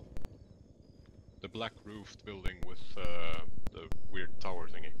the well. The black roofed building with the weird tower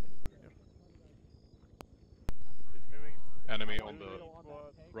thingy. Enemy on the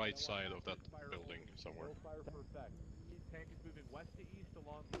right side of that building somewhere. Tank is moving west to east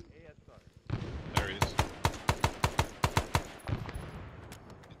along the ASR. There he is.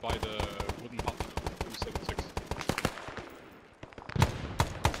 By the wooden hut, 276.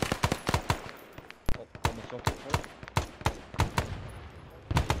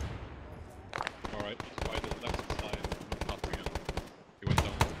 Alright, by the left side of the wooden hut again. He went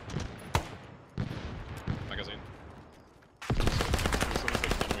down. Magazine.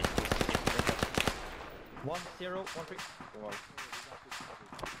 276 enemy. 1 1-0, 1-3.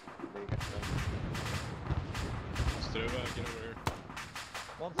 Struve, get over here.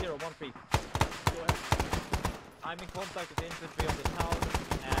 1-0, 1-3. I'm in contact with infantry on the town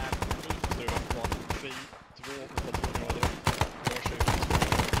and please one. 2 på 2 grader. Varsin.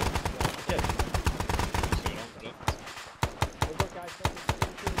 Okay. Styr rätt. Over guys,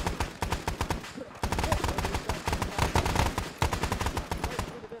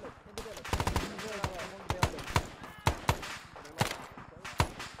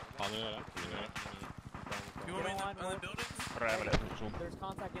 Han är nere. You want me in the building? There's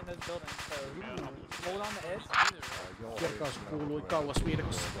contact in those buildings, so hold on the edge. Kirkaus kuului kauas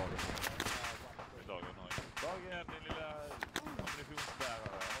viidekossa.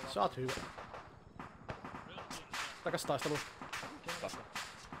 Saat hyvä. Takas taistelu.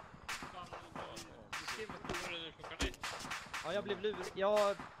 Ja, jag blev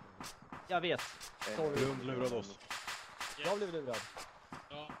lurad. Jag vet. Sorry. Lund lurade oss. Jag blev lurad.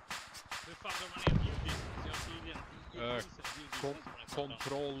 Ja. Hur fan drar man ner ljudet? Jag har tydligen...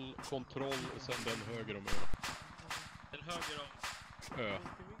 Kontroll, sen den höger om Den höger om... Ö.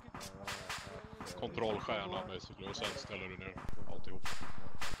 Kontrollstjärna basically, och sen ställer du ner alltihop.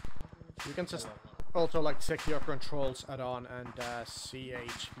 You can just also like check your controls add-on and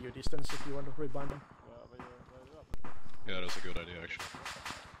CH view distance if you want to rebind them. Yeah, that's a good idea actually.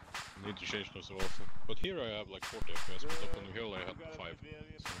 I need to change those so often. But here I have like 40 FPS, but up on the hill I had 5.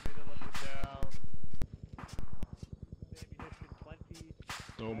 So.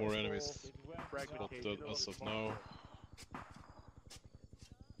 No more enemies spotted as of now.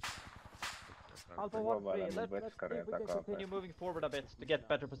 Alpha 1-3, let's see if we can continue moving forward a bit to get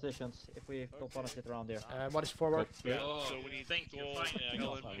better positions if we don't want to sit around there. What is forward? So we need thank you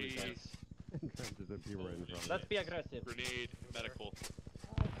finally. Let's be aggressive. Grenade, medical.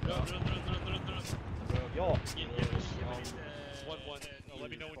 Ja. Let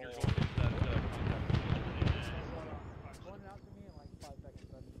me know when you're going into that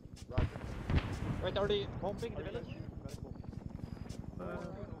Wait, are they bombing the village?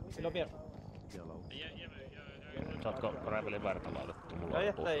 Vill du ha mer? Saatko Ravelin verta laitettu mulla? Jag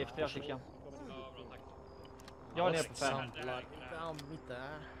jätte efter jag fick en. Jag är nere på 5. Mitä on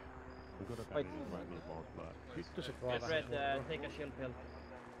mitään? Wait. Vittu se vaan Get red, take a shield pill.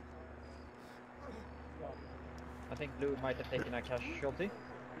 I think blue might have taken a casualty.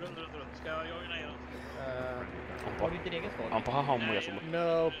 Rund. Ska jag joina er? Har du inte din egen skåd? Onpahan hommuja sulla?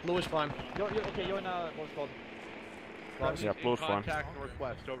 No, blue is fine. Okej, joina vår skåd. Yeah, blue's fine. Contact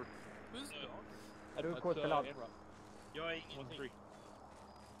northwest, over. Är du kortspelad? Jag är ingen.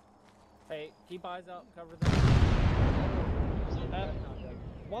 Hey, keep eyes out, cover them.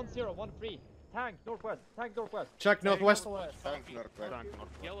 1-0, 1-3. Tank northwest. Check northwest. Tank northwest.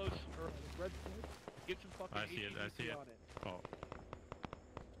 Yellows or red. Get some fucking I see it. Oh.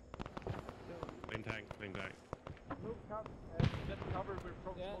 Clean tank. Move get covered, we're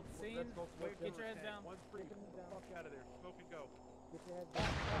from Yeah, smoke. scene. Let's go smoke. Get your heads down. One's free. Fuck out of there. Smoke and go. Get your heads down.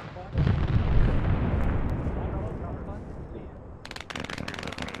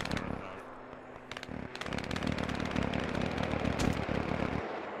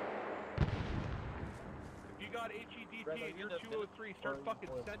 If you got HEDT and you're 203, start fucking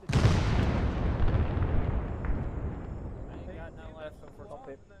sending. I ain't got no left for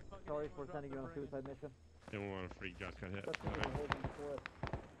Okay. Sorry for sending you on a suicide mission. Didn't want a free just got hit.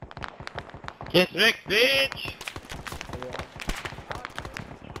 Get wrecked, bitch!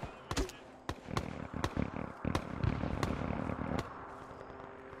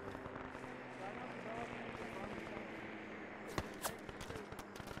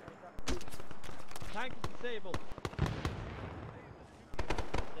 Tank is disabled.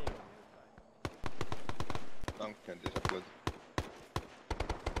 Tank and deployed.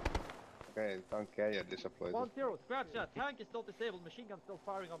 Okay, tank A deployed. 1-0, scratch that. Tank is still disabled. Machine gun still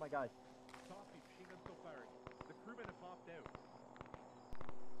firing on my guys. Copy, machine gun still firing. The crewmen have popped out.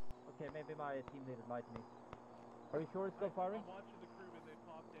 Okay, maybe my team leader lied to me. Are you sure it's still firing? I'm watching the crewmen, they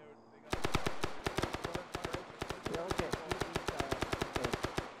popped out. They got... Yeah, okay.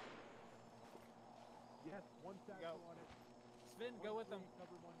 Yes, one satchel on it. Sven, go with them.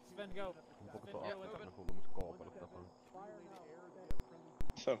 Sven, go. Sven, go with them.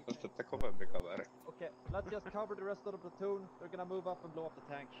 So, tätä kovempi kaveri. Okay, let's just cover the rest of the platoon. They're gonna move up and blow up the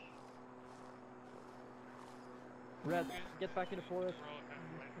tank. Red, get back in the forest.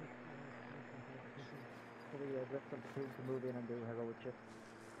 So we direct some platoon to move in and do heroic shit.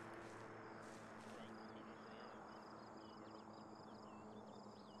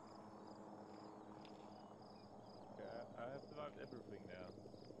 I have survived everything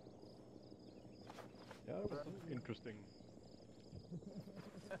now. Yeah, it was an interesting.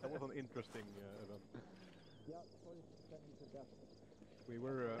 That was an interesting event. We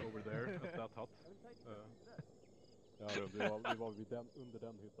were over there at that hut. Ja, vi var vid under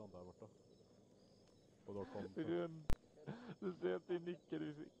den hyttan där borta. Och då kom... Du ser att det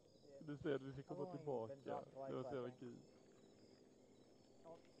nickar, du ser att vi ska komma tillbaka. Det var så jävla kul.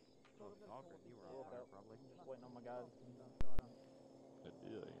 Det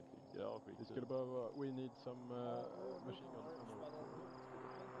gör ingenting. Ja, skit. Vi skulle behöva... We need some machine gun ammo.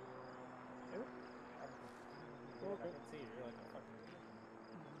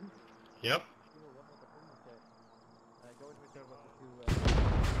 Yep.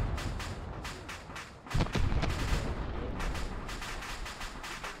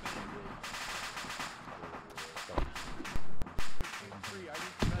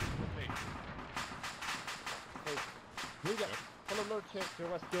 Hello, Lord Check to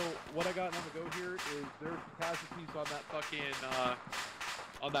West. So what I got on the go here is there's casualties on that fucking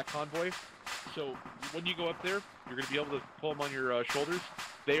on that convoy. So when you go up there, you're gonna be able to pull them on your shoulders.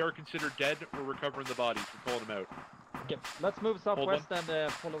 They are considered dead. We're recovering the bodies. We're pulling them out. Okay, let's move southwest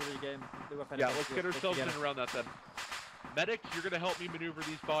and pull over the game. Yeah, let's get ourselves in and around that then. Medics, you're gonna help me maneuver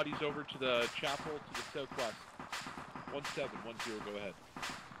these bodies over to the chapel to the southwest. 1710, go ahead.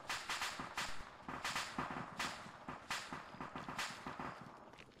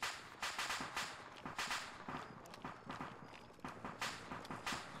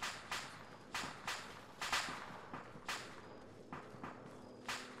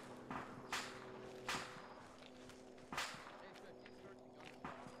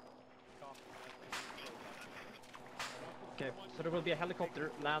 Okay, so there will be a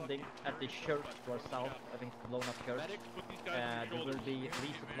helicopter landing at the church to our south, I think it's blown up church. And there will be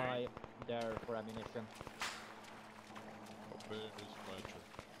resupply there for ammunition.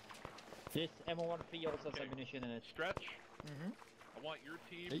 This M113 also has ammunition in it. Stretch. I want your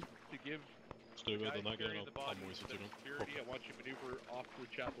team to give the guys carrying the bodies some security. I want you to maneuver off to the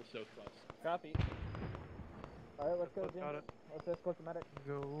chapel southwest. Copy. Alright, let's go, Jim. Let's escort the medic.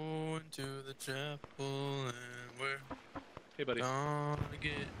 Going to the chapel and we're hey, buddy. gonna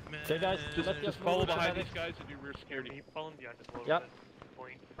get mad. Okay, guys, let's just follow behind these guys and do rear security. Keep following behind us a little Yep.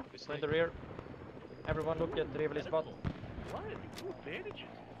 bit. So in the rear. Everyone look at the Rivoli spot. What? Cool bandages.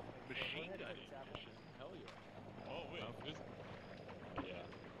 Machine gun ammunition. Hell yeah. Oh, wait.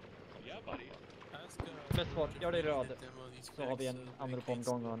 Yeah, buddy. Bäst svar, gör det i rad. Så har vi en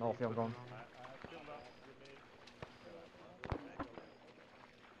anropomgång och en AF-omgång.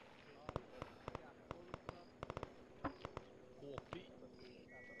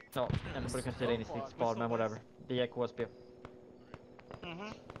 Ja, en borde kanske ställa in i sitt spar, men whatever. Det är KSB.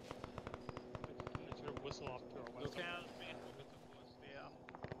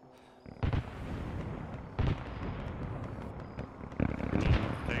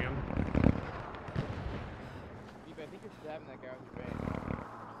 I think you're stabbing that guy with your base.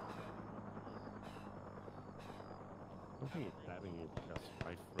 I think he's stabbing you just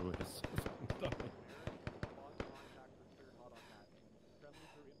right through his stomach.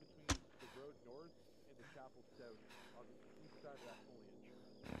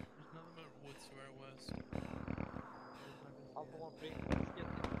 There's nothing but woods to our west. Alpha 1-3, let's get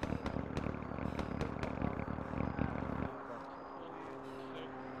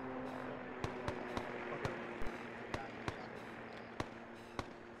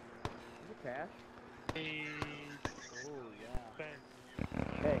Cash? Hey. Oh, yeah. Thanks.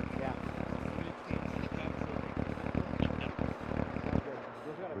 Hey, yeah.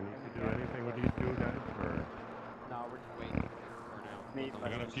 We need to do anything with these two guys, or? No, we're just waiting for now. I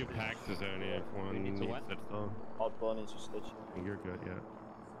got a few packs, is there any if one needs it still? All 12 needs to stitch. You're good, yeah.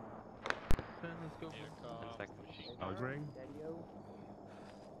 Let's go. Dog ring?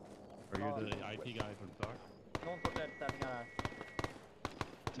 Are you the IT guy from Stock? Någon sorts ställningar.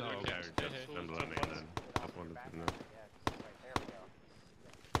 No, okay, just send the landing then. Just wanted to know.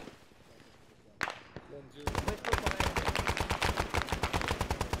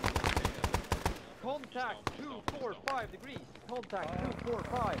 Contact 245 degrees. Contact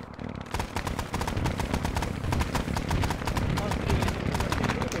 245.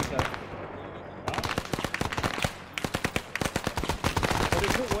 Och det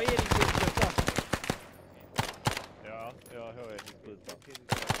går er inte att sluta. Ja, jag hör er sluta.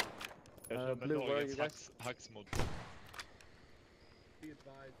 Blue, where are you guys? Hacksmod.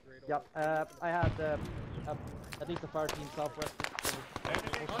 Yeah, I had at least a fire team southwest.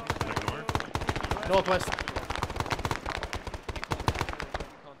 Northwest.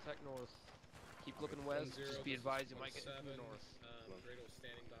 Contact north. Keep looking west. Just be advised you might get to the north.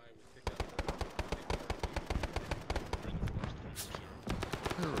 Standing by. We picked up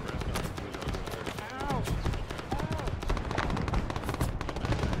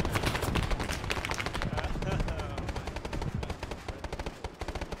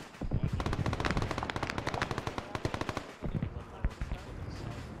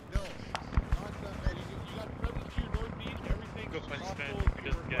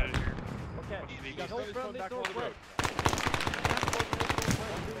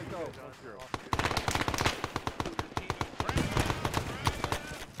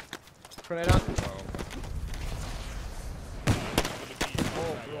Grenade on.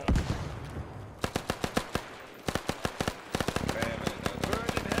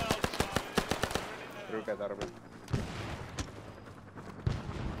 Rykä tarvii.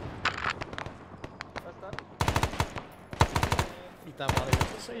 Mitä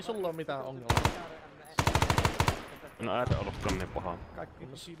valitettavasti? Ei sulla oo mitään ongelmaa. No äätä ollutkaan niin pahaa. Kaikki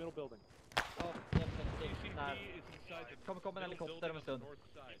on middle building. Kommer en helikopter om en stund.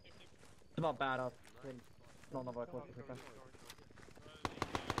 Det var bära till någon av våra kortskjutar.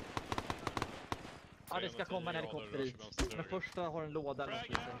 Ja, det ska komma en helikopter dit. Men första har en låda eller något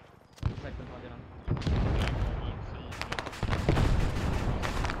i sig. Säkerhetsmedierna.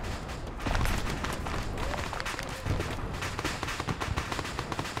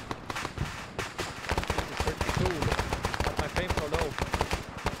 This is pretty cool. But my frame so low.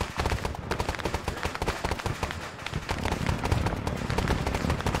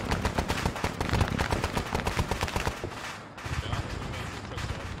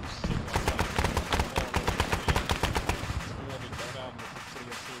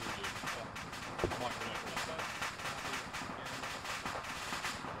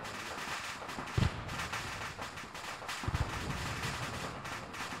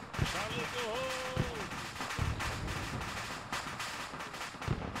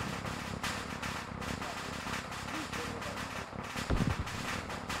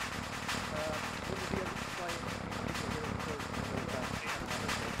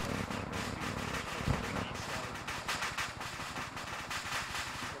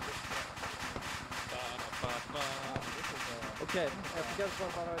 Okay, forget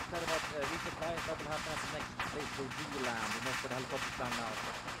what I said about resupply. That will happen at the next place will re-land, not for the helicopter stand now.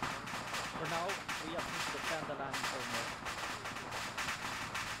 For now, we just need to defend the landing zone.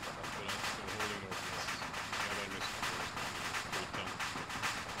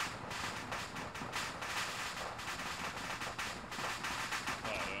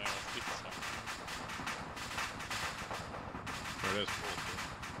 Where is it?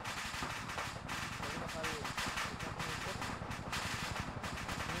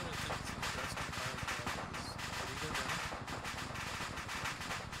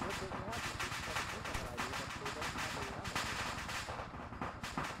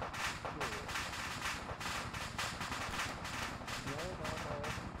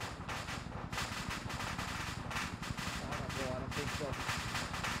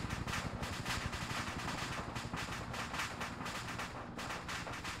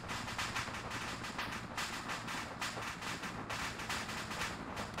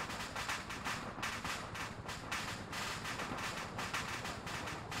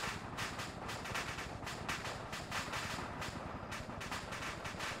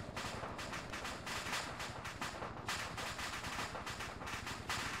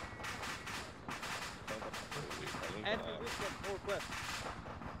 Enemy whistle northwest.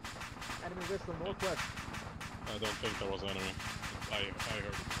 Enemy whistle northwest. I don't think there was enemy. I heard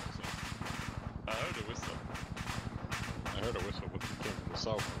it. So. I heard a whistle. I heard a whistle, but it came from the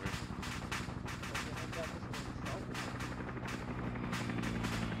south of me.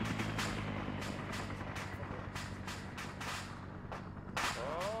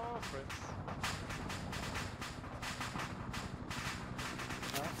 Oh, Prince.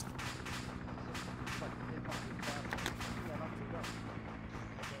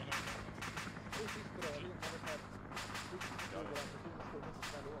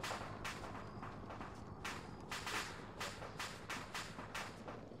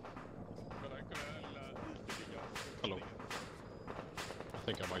 Hello. I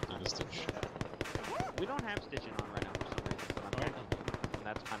think I might need a stitch. We don't have stitching on right now for some reason, but I'm checking. And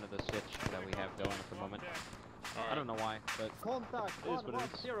that's kind of the stitch that we have going at the moment. I don't know why, but... Contact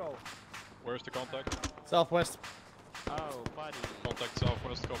 110. Where's the contact? Southwest. Oh, buddy. Contact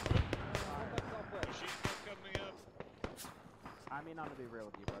southwest, copy. I mean, I'm gonna be real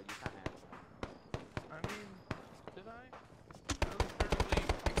with you, bro. You kinda have. I mean, did I? That was a perfectly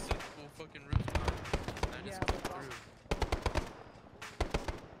acceptable fucking route. I just went through.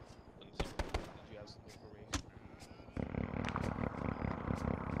 Did you have some information?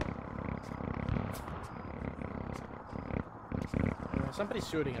 Somebody's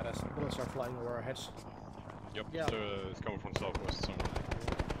shooting at us. The bullets are flying over our heads. Yep, Yeah. it's coming from southwest somewhere.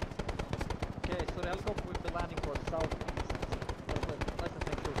 Okay, so the helicopter will be landing for southeast. Let's just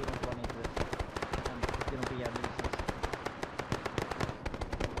make sure we don't run into it. And it's gonna be a nuisance.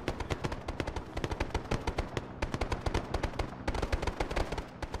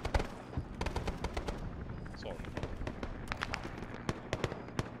 Sorry.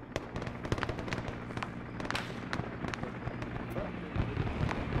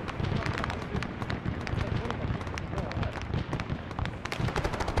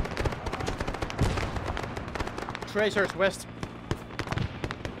 Tracers west.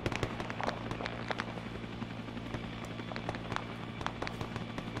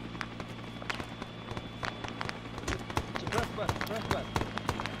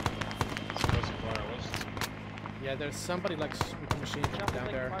 Yeah, there's somebody like with a machine gun down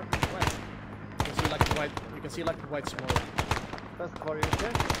there. You can see like the white. You can see like the white smoke. That's for you,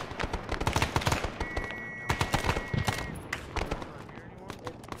 okay?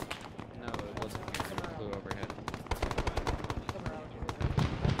 No, it wasn't. It flew overhead.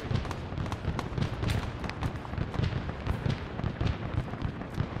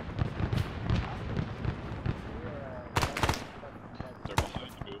 They're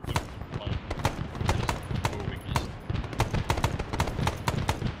behind the building. Moving east.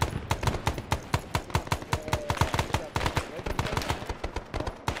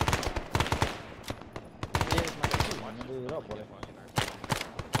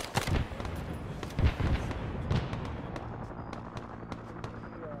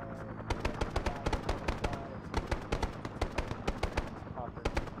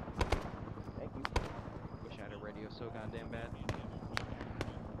 Wish I had a radio so goddamn bad.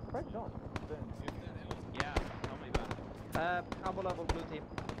 Right, John. Yeah, tell me about it. Ammo level blue team.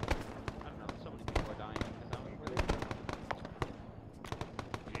 I don't know, so many people are dying. Is that what really?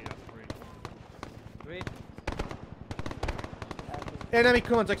 Three. Enemy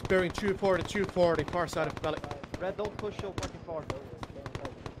contact bearing 240, far side of the valley. Red, don't push so fucking far.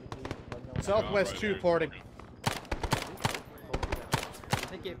 Southwest 240.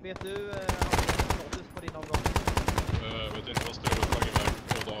 Nicky, vet du status på din avgång? Vet inte vad stället flagg iväg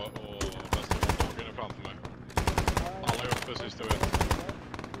och västerfronten är framför mig. Alla är uppe sist jag vet.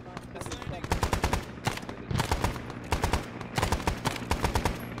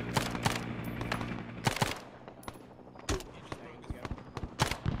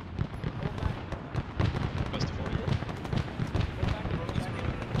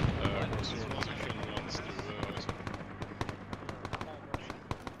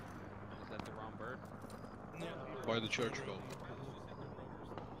 By the church bell.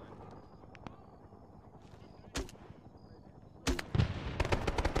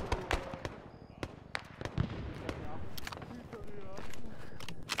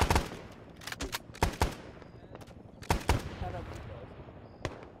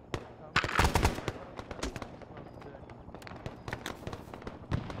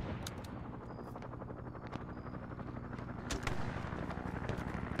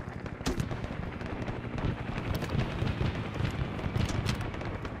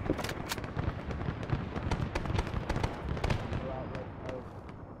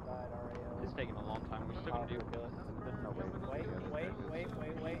 It's taking a long time. We still can do.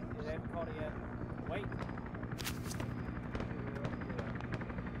 Wait. They haven't called it yet. Wait.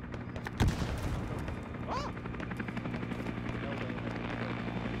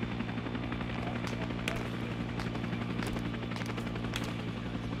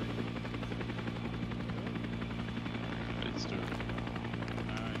 Let's do it.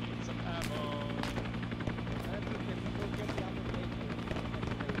 I need some ammo.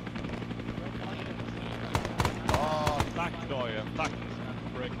 Tack Dagen, tack!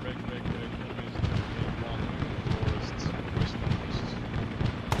 Break. Forest, west.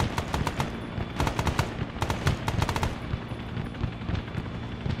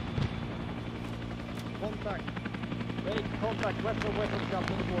 Contact. Ready, contact west of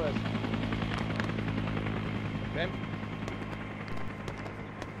Captain Forest. Okay.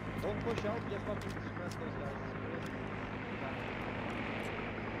 Don't push out, just fucking suppress those guys.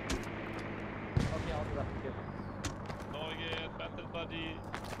 Okay, I'll do that for you. Target, battle buddy.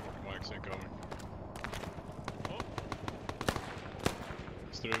 Mike's incoming. Oh.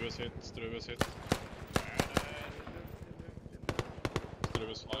 Struves hit. Struves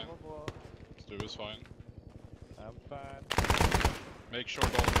fine. Struves fine. I'm fine. Make sure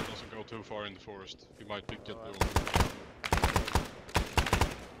Dolphin doesn't go too far in the forest. He might get blown.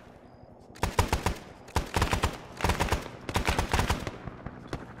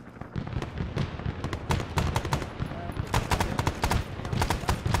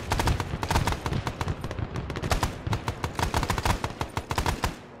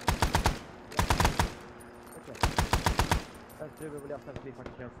 we will just have 3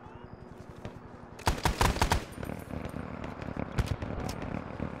 fucking kills.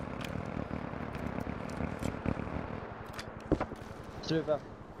 Struve.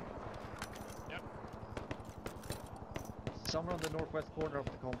 Yep. Somewhere on the northwest corner of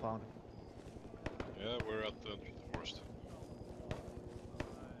the compound. Yeah, we're at the end of the forest.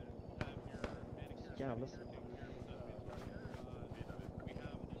 Yeah, listen.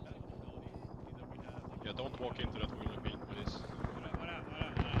 Yeah, don't walk into that wheeling beam, please.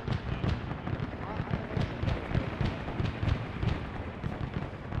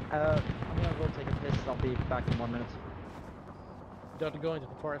 I'm gonna go take a piss. I'll be back in 1 minute. Don't go into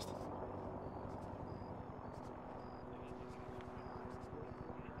the forest.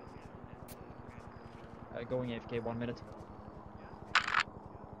 Going AFK 1 minute.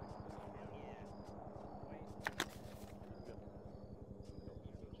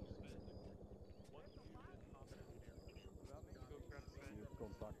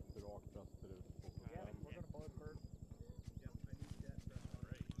 Kontakt rakt västerut på 75.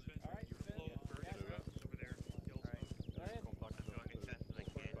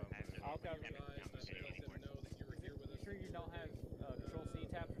 Sure you don't have control C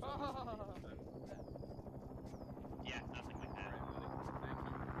tapped or something? Yeah, nothing like that.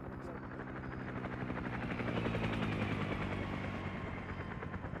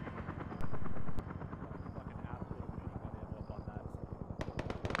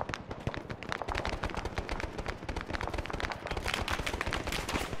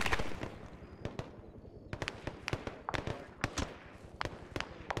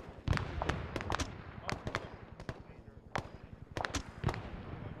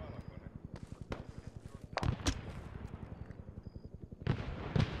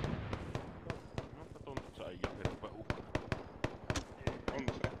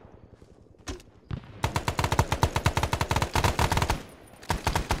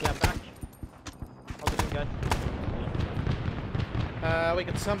 We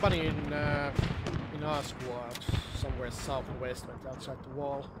got somebody in our squad, somewhere south and west, went outside the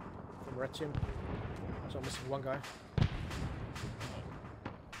wall from red team. So I'm missing one guy.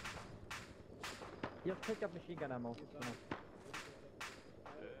 Just pick up machine gun ammo.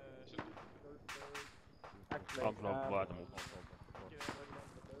 Actually,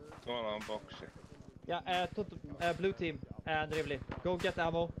 Tuolla on boksi. yeah, blue team and Rivli, go get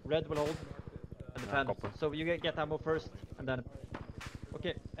ammo. Red will hold and defend. So you get ammo first, and then.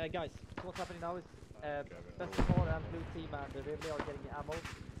 Okay, guys. So what's happening now is Festival and blue team and Rivli are getting ammo.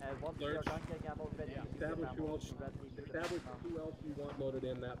 Once they are done getting ammo, red team Establish who else you want loaded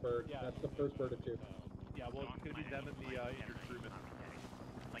in that bird. Yeah. That's the first bird of 2. Yeah, well, it's gonna be them and the injured crewman.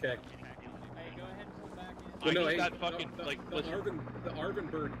 Okay. Hey, go ahead and pull back in. I need hey, that fucking, the Arvin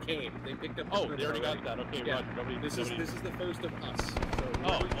bird came. They picked up. Oh, they already got that. Okay, yeah. run. This is the first of us. So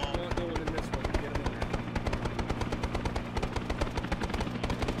oh, you want going in this one? Get them in there.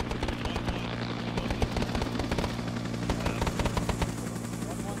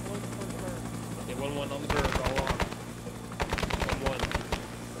 Okay, 1-1 on the bird. All on. 1-1.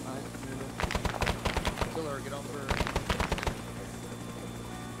 Killer, get on the bird.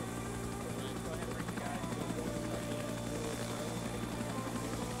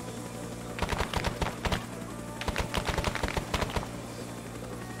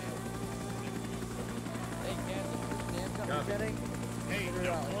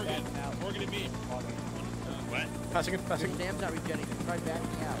 Morgan and me. What? Passing it, passing. Sam's not regenerating. Try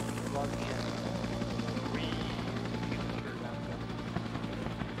backing out. Logging in.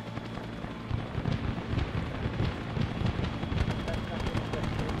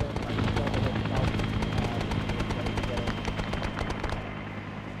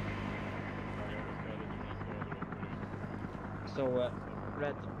 So,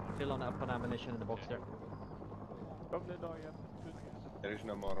 Red, fill up on ammunition in the box there. There is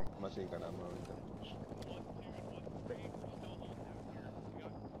no more machine gun ammo in the box.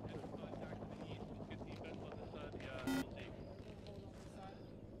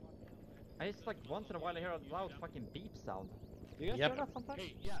 I just like once in a while I hear a loud fucking beep sound. Do you guys hear that sometimes?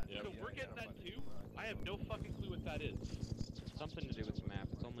 Hey, yeah, so we're getting that too. I have no fucking clue what that is. Something to do with the map.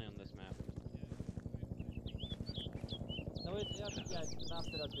 It's only on this map. No, it's the map that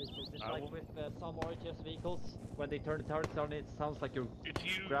does this. It's like with some RTS vehicles, when they turn the turrets on, it sounds like your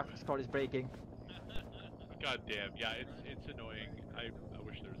graphics card is breaking. God damn, yeah, it's annoying. I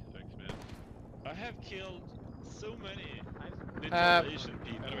wish there was a fix, man. I have killed so many ventilation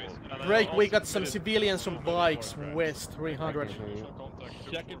people. Drake, we got some civilians on bikes west 300.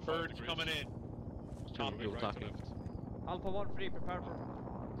 Second bird's coming in. You're talking. Alpha 1-3, prepare for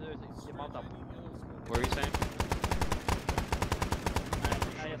to mount up. What are you saying?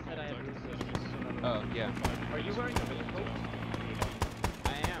 I said I have bruises. Oh, yeah. Are you wearing the blue coat?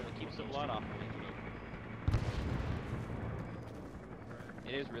 I am. It keeps the blood off of me.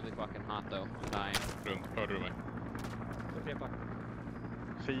 It is really fucking hot though. I'm dying. Hörde du mig? Upprepa.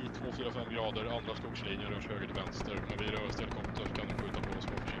 Fi 245 grader, andra skogslinjen, rörs höger till vänster. När vi rör oss till helikopter kan de skjuta på oss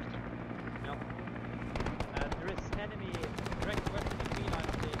på försiktigt. Ja. There is enemy direct west of the tree line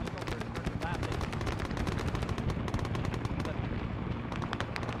of the helicopter is landing.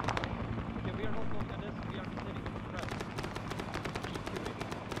 Okay, we are not looking at this, we are sitting in the press. Keep shooting.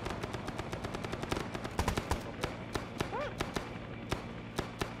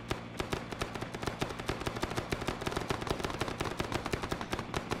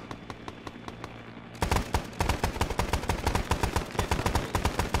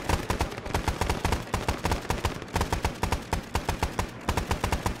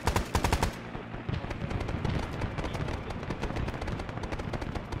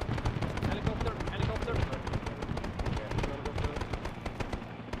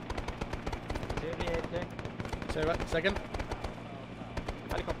 Say what? Second?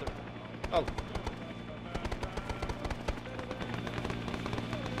 Helicopter. Oh.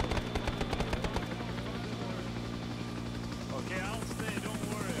 Okay, I'll stay. Don't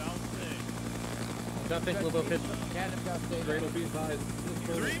worry, I'll stay. Don't think we'll hit. Great will be advised. This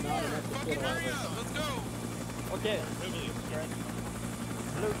bird is not enough to put on this. Let's go! Okay.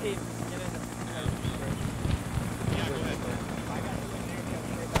 Blue team, get in. Yeah, go ahead.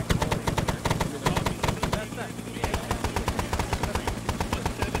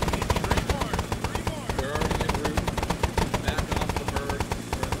 They're already en route. Back off the bird.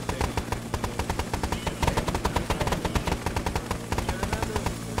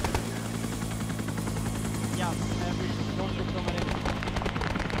 Yeah, we don't shoot so many.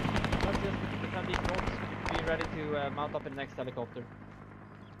 Let's just defend these roads. Be ready to mount up in the next helicopter.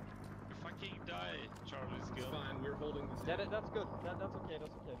 You fucking die, Charlie's It's skill. fine, we're holding this. That's good. That's okay,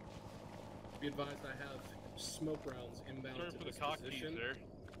 that's okay. Be advised, I have smoke rounds inbound Sorry to for the this cock position. tease there.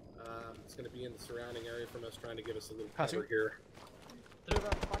 It's going to be in the surrounding area from us, trying to give us a little Passing. cover here.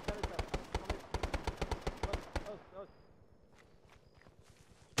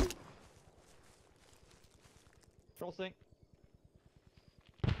 Crossing.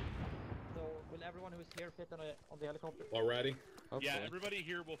 So, will everyone who's here fit on the helicopter? Alrighty. Yeah, everybody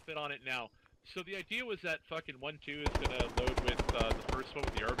here will fit on it now. So the idea was that fucking 1-2 is gonna load with the first one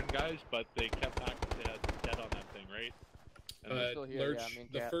with the urban guys, but they kept back dead on that thing, right? And Lurch,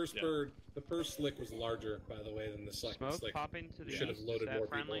 the first bird, the first slick was larger, by the way, than the second Smoke slick. pop into the Should have east, loaded is that more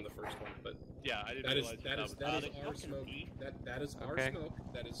people friendly? in the first one, but yeah, I didn't that is realize that is our smoke. That is our Okay. smoke.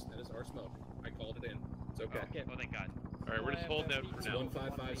 That is our smoke. I called it in. It's okay. Okay. Oh, thank God. All right, we're just holding out for It's now.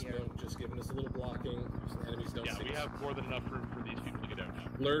 155 smoke, just giving us a little blocking. Enemies don't Yeah, see we us. have more than enough room for these people to get out now.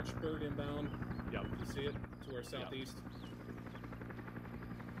 Lurch bird inbound. Yep. You see it to our southeast.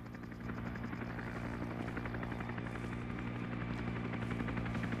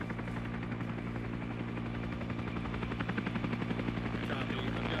 Copy.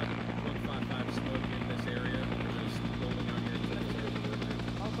 I've got 155 smoke in this area. We're just rolling out here until it's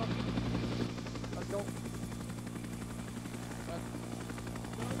over. Let's go.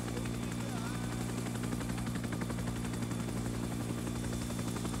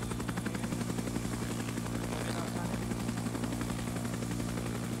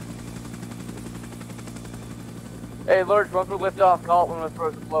 Hey, Lurch, once we lift off, call it when we're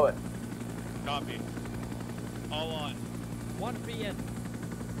supposed to blow it. Copy. All on. 1 PN.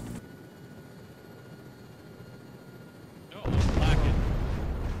 No, I'm lacking.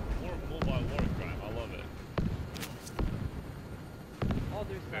 More mobile war crime. I love it. Oh,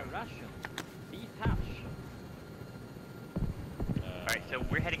 there's no ration. Beef hash. Alright, so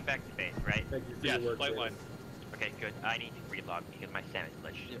we're heading back to base, right? Thank you for Yes, your work, flight James. line. Okay, good. I need to relog because my SAM is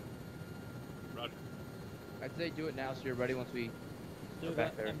glitched. Roger. I'd say do it now so you're ready once we Do go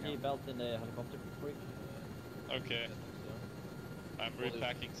back that there. MG belt in the helicopter quick. Okay. I'm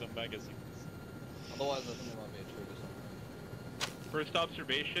repacking some magazines. Otherwise, I think it might be a trigger something. First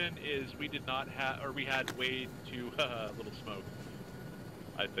observation is we did not have, or we had way too little smoke.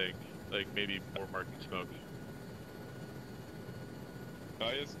 I think, like maybe more marking smoke.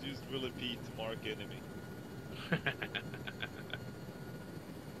 I just used Willie P to mark enemy.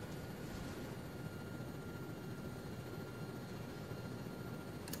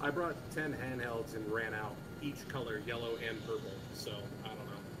 I brought 10 handhelds and ran out, each color, yellow and purple, so I don't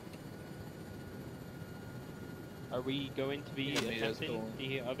know. Are we going to be Yeah, me, that's attempting cool.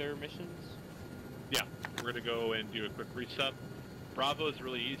 the other missions? Yeah, we're gonna go and do a quick resup. Bravo is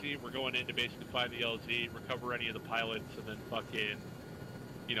really easy. We're going in to basically find the LZ, recover any of the pilots, and then fucking,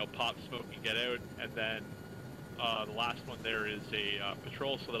 you know, pop, smoke, and get out, and then the last one there is a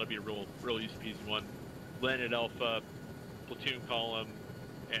patrol, so that'll be a real easy peasy one. Land at Alpha, platoon column,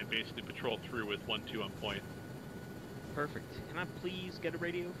 and basically patrol through with 1-2 on point. Perfect. Can I please get a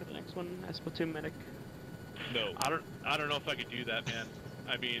radio for the next one as platoon medic? No. I don't know if I could do that, man.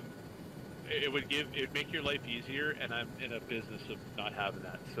 I mean, it'd make your life easier, and I'm in a business of not having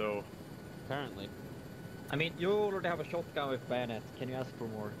that, so. Apparently. I mean, you already have a shotgun with bayonet. Can you ask for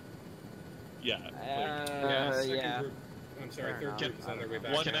more? Yeah. Yeah. Group, I'm sorry, third group is on their way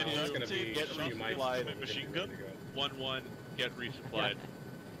back. One Now it's going to be get you might resupplied machine gun. 1-1, get resupplied.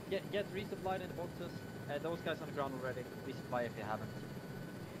 Get resupplied in the boxes. Those guys on the ground already. Resupply if you haven't.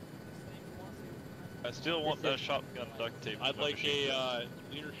 I still want that shotgun duct tape. I'd like a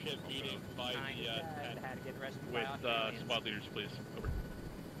leadership meeting by the with squad leaders, please. Over.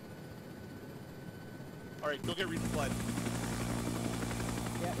 All right, go get resupplied.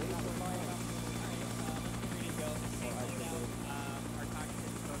 Yeah,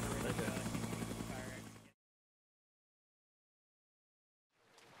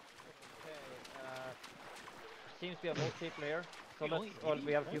 seems to be most people here, so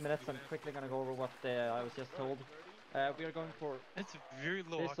we have a few minutes. I'm quickly going to go over what I was just told. We are going for this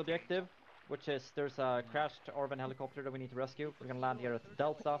objective, which is there's a crashed Arma helicopter that we need to rescue. We're going to land here at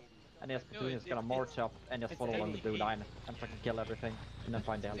Delta, and the platoon is going to march up and just follow along the blue line and fucking kill everything, and then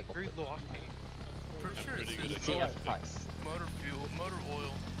find the helicopter. Pretty sure it's motor fuel, motor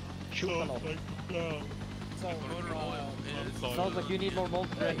oil. Shoot them off. So motor oil is... Sounds like you need more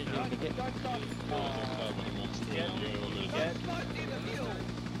monster energy.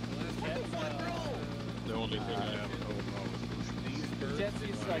 The only thing I have to hold now is this.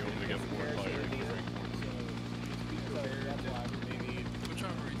 I only get 4 fire. Which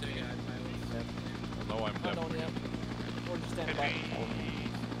one were we taking? Well, no, I'm definitely. Or just stand by.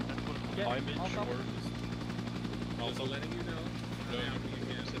 I'm insured. Also letting you know.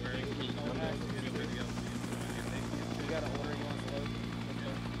 You got an order you want to load?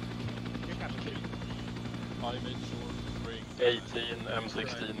 I'm insured. Bring 18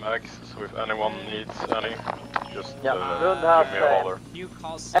 M16 mags, so if anyone needs any, just give me a holler. New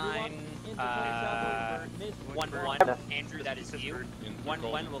call sign 1-1. Andrew, that is you.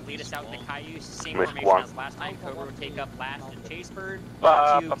 1-1 will lead us out in the Cayuse. Same formation as last time. Cobra will take up last and Chasebird.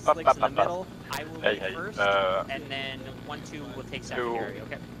 1-2 slicks in the middle. I will lead first, and then 1-2 will take secondary.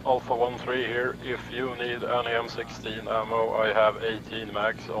 Okay. Alpha 1-3 here. If you need any M16 ammo, I have 18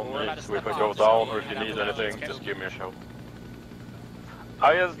 mags on me, so if I go down or if you need anything, just give me a shout.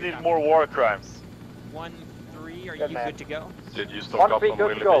 I just need more war crimes. 1-3, are you good to go? Did you stock up on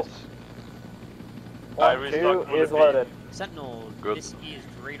Willy Beats? 1-2 is loaded. Sentinel, good. This is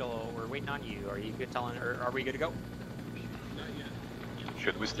Dreidel. We're waiting on you. Are you good telling, or are we good to go?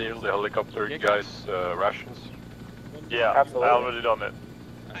 Should we steal the helicopter guys' rations? Yeah, absolutely. I already done it.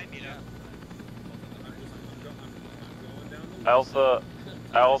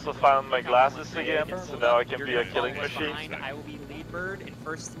 I also found my glasses again, so now I can be a killing machine. I will be lead bird in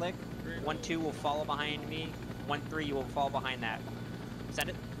first slick. 1-2 will follow behind me. 1-3 you will fall behind that. Send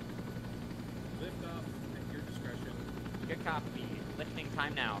it. Lift off at your discretion. Good copy. Lifting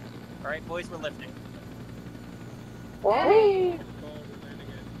time now. Alright, boys, we're lifting. Whee!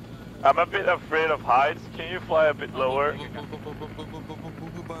 I'm a bit afraid of heights. Can you fly a bit lower? Hello,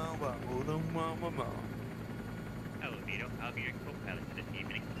 Vito. I'll be your co-pilot for this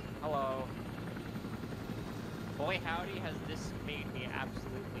evening. Hello. Boy, howdy, has this made me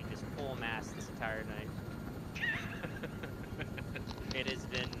absolutely just full mast this entire night. It has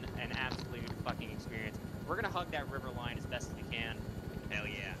been an absolute fucking experience. We're gonna hug that river line as best as we can. Hell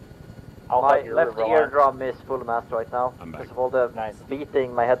yeah. My left eardrum is full mast right now because of all the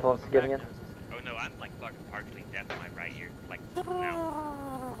beating my headphones getting in. Oh no, I'm like partially deaf in my right ear. Like now.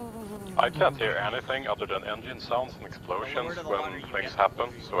 I can't hear anything other than engine sounds and explosions when things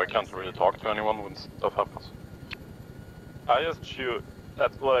happen, so I can't really talk to anyone when stuff happens. I just shoot.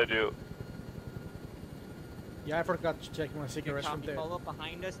 That's what I do. Yeah, I forgot to check my cigarettes from there. Follow up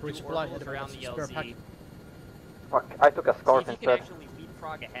behind us, Which do supply orbitals around the LZ. Fuck, I took a scarf See if you instead. can actually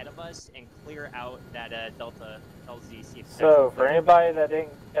leapfrog ahead of us and clear out that Delta LZ. See if So, for anybody that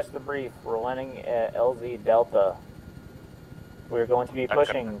didn't catch the brief, we're landing at LZ Delta. We're going to be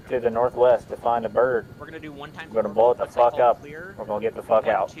pushing to the northwest to find a bird. We're going to do one time. We're going to blow it the fuck up. We're going to get the fuck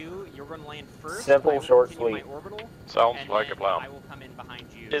out. 2, you're going to land first. Simple, short, sweet. Sounds like a plan. I will come in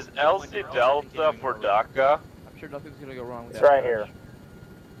behind you. Is LZ Delta for DACA? I'm sure nothing's gonna go wrong with It's that. right here.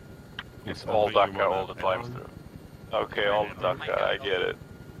 It's all DACA all the time through. Okay, all the DACA, I get it.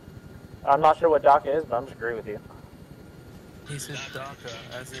 I'm not sure what DACA is, but I'm just agree with you. He said DACA,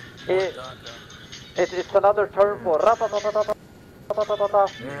 as in It- DACA. It's another term for Understood.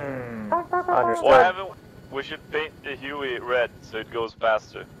 Why haven't we should paint the Huey red so it goes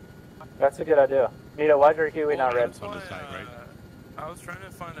faster? That's a good idea. Nito, why's your Huey not red? That's why, I was trying to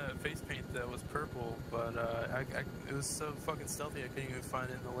find a face paint that was purple, but it was so fucking stealthy I couldn't even find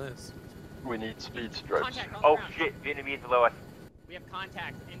it in the list. We need speed stripes. Contact on the Oh ground. shit, Vietnamese below us. We have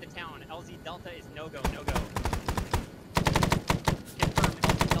contact in the town. LZ Delta is no go, no go. Confirm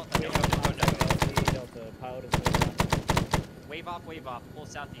LZ Delta, no go, no go, no go. LZ Delta, pilot is Wave off, pull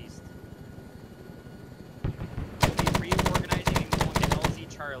southeast. We'll be reorganizing and going to LZ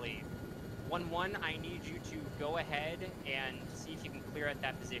Charlie. 1-1, I need you to go ahead and see if you can clear at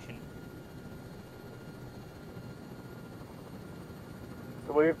that position.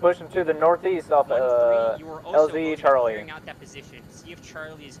 So we're pushing to the northeast off 1-3, you are also going LZ to be Charlie. clearing out that position. See if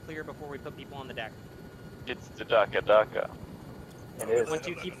Charlie is clear before we put people on the deck. It's the DACA. It is.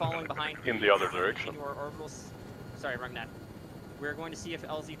 1-2, keep following behind. In the other direction. Your orbitals. Sorry, wrong net. We're going to see if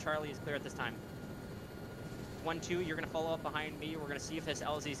LZ Charlie is clear at this time. 1-2, you're going to follow up behind me. We're going to see if this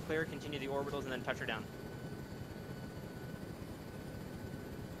LZ is clear, continue the orbitals, and then touch her down.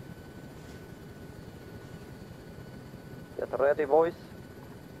 Get ready, boys.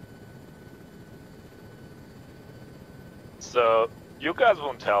 So, you guys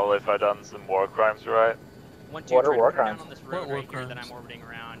won't tell if I done some war crimes, right? 1-2, What are try to war put her down crimes? on this road What war right here that crimes? I'm orbiting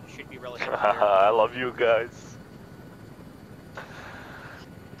around. Should be relatively clear. I love you guys.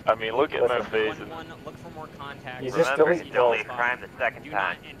 I mean, look at my Listen. face. 1-1, look for more contact. You just Remember, delete it's only a crime the second Do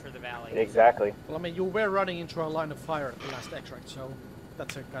time. not enter the valley. Exactly. Well, I mean, you were running into a line of fire at the last extract, so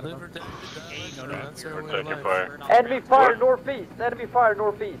that's a kind Liver of. down, No, no, that's our We're way of taking life. fire. Enemy fire northeast! Enemy fire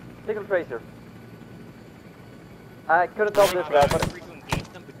northeast! Single tracer. I couldn't tell this guy, but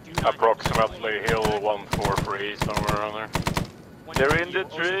Approximately hill 143, somewhere around there. They're in the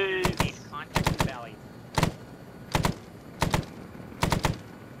trees. Contact in the valley.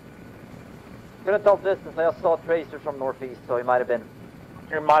 couldn't tell distance. I just saw tracers from northeast, so he might have been.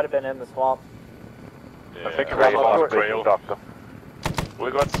 It might have been in the swamp. Yeah, I think I'm it's not on sure. trail.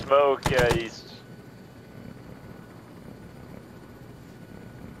 We got smoke east.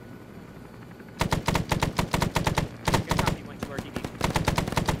 Good copy, 1-2 RDB.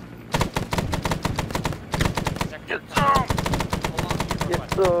 Get some!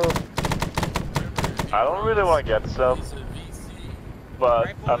 It's I don't really want to get some, but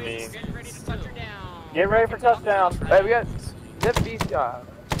Right, I boys, mean, we're getting ready to touch her down. Get ready for touchdown. Hey, we got zip beast.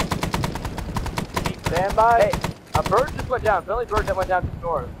 Stand by. Hey, a bird just went down. Friendly bird that went down to the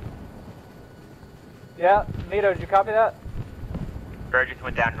north. Yeah, Nito, did you copy that? Bird just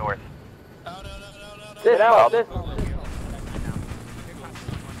went down north. Get out. This.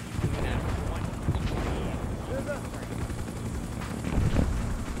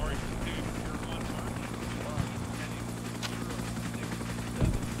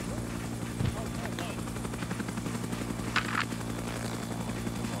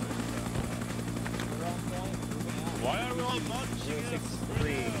 Why are we all munching it?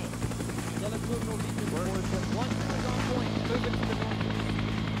 063. Yellow crew northeast is forward. 1 is on point. Move it to the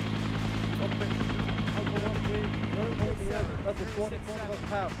northeast. Open. Alpha 1-3. You're holding up. That's the squad in front of us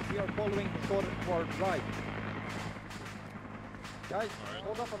pass. We are following the squad to our right. Guys,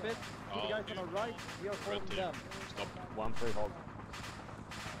 hold up a bit. See the guys on our right. We are following them. Stop. 1-3 hold.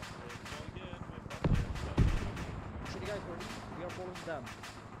 See the guys on our east. We are following them.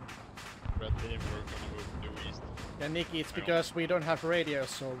 Red team, we're gonna move due east. Yeah, Nikki, it's because we don't have radio,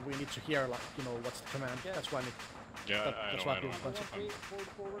 so we need to hear, like, you know, what's the command. That's why. Yeah, That's I why know. people want to. I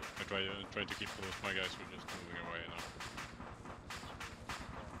try to keep my guys who are just moving away now.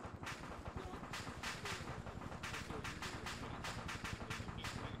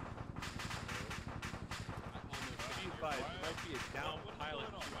 Might be a down pilot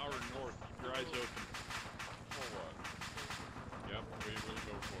to our north. Keep your eyes open. Forward. Yep, we will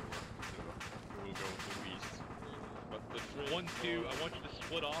go forward. We will go due east. But the 1-2, I want you to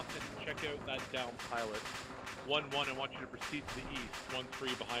split off and check out that down pilot. 1-1, I want you to proceed to the east.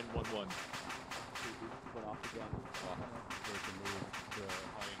 1-3 behind 1-1. Split off again. They can move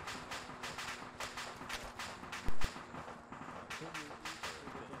behind.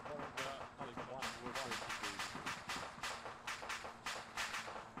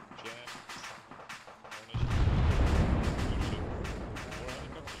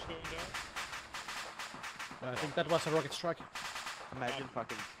 I think that was a rocket strike. Imagine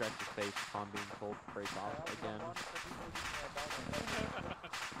fucking Stretch's face upon being told to break off again.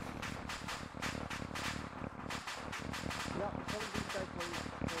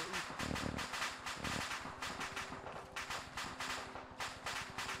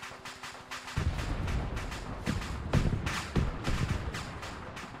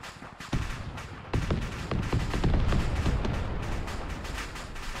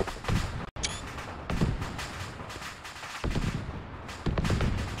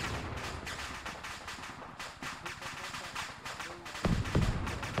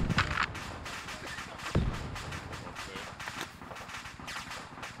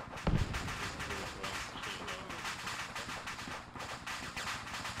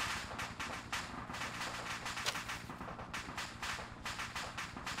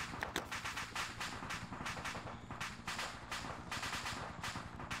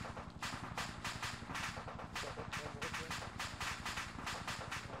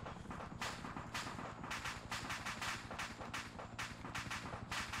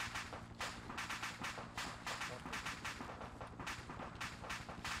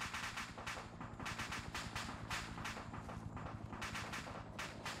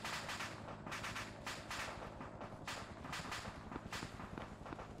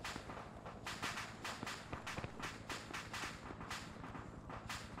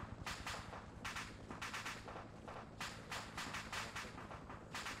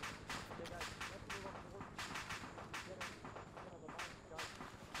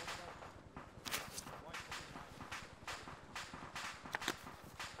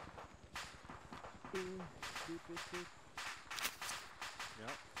 Ja.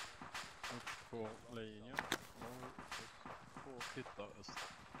 Upp på linjen. Och titta öst.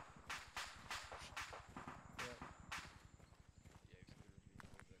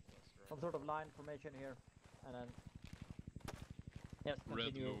 Some sort of line formation here, and then yes, Red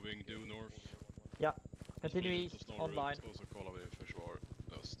continue. moving due north. Ja, continue east Snarare online. ut och så kollar vi försvar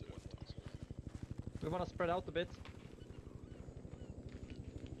österut. Alltså. We want to spread out a bit.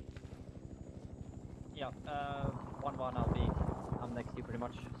 Yeah, 1-1, I'm next to you pretty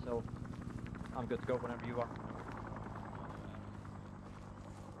much, so I'm good to go whenever you are.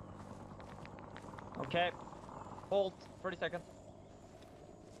 Okay, hold, 30 seconds.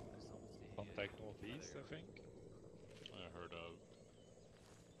 Contact northeast, I think. I heard of.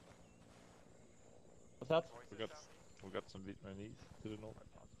 What's that? We got some Vietnamese to the north.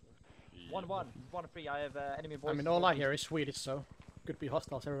 1-1, 1-3, I have enemy boys. I mean, all I hear is Swedish, so could be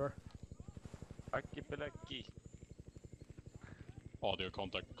hostiles everywhere. Akipelaki. Audio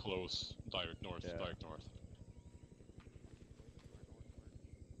contact close, direct north, direct north.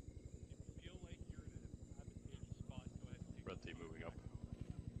 Red team moving up.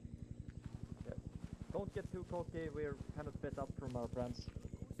 Yeah. Don't get too cocky, we're kind of split up from our friends.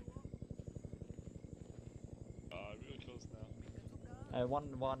 Really close now.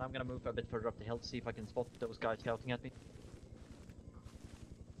 1-1, I'm gonna move a bit further up the hill to see if I can spot those guys scouting at me.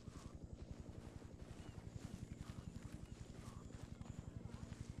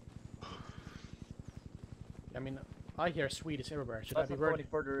 I mean, I hear Swedish everywhere. Should I Let's be not go worried? any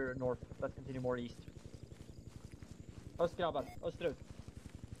further north. Let's continue more east. Östgrabbar, österut.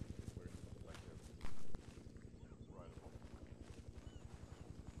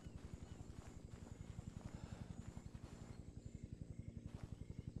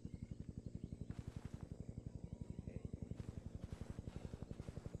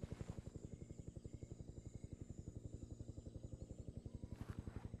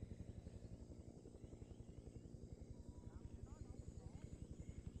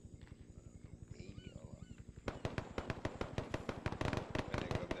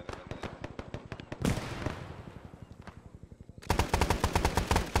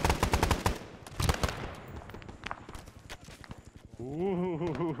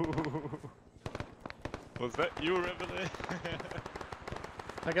 Was that you, Reveille?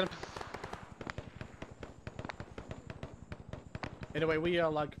 I get him. Anyway, we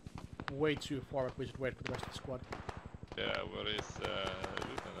are like way too far up. We should wait for the rest of the squad. Yeah, where is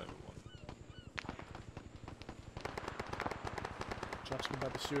Lieutenant everyone? Judging by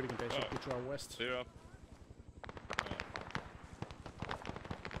the shooting, they should be to our west. Clear up.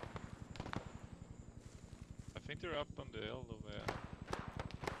 I think they're up on the hill over there.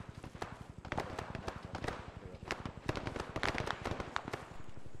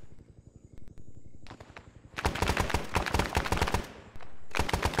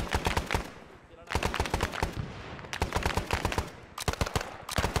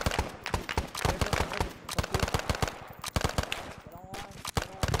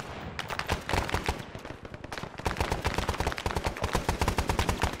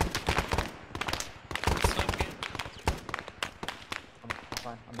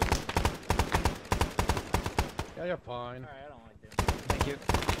 Yeah, you're fine. Alright, I don't like doing Thank you.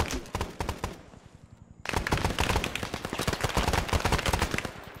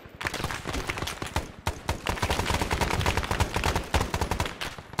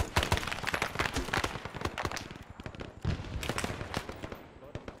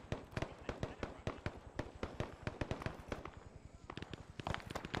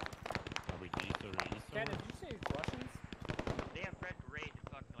 Ken, did you say Russians? They have red parade and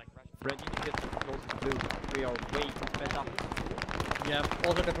fucking like Russian. Red, you need to get close to blue. We are way too sped up. Yeah,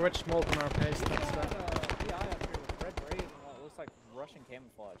 also got rich smoke on our face. We That's got that. PI up here with red berets and what looks like Russian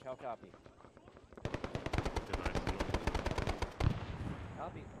camouflage. How copy?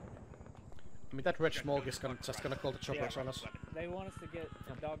 Copy. I mean, that rich smoke is just gonna call the choppers on us. They want us to get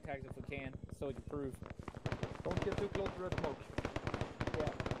dog tags if we can, so we can prove. Don't get too close to red smoke.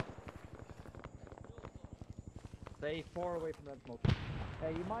 Yeah. Stay far away from red smoke.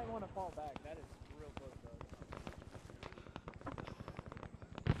 Hey, you might want to fall back. That is real close, though.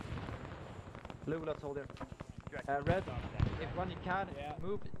 Blue, let's hold here. Red, if when you can,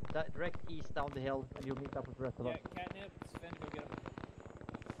 move that direct east down the hill and you'll meet up with the rest of us. Yeah, catnip, Sven, go get him.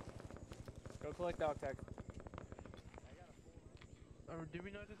 Go collect dog tag. Or did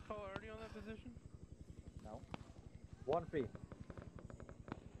we not just call already on that position? No. 1-3.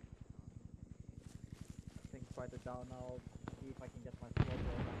 Think fight it down now. See if I can get my squad back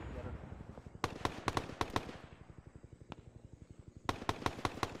together.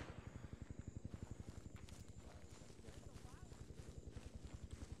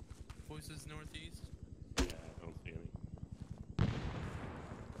 Houses northeast. Yeah, I don't see any.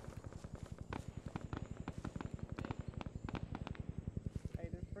 Hey,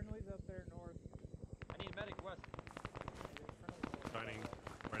 there's friendlies up there north. I need medic west. Finding.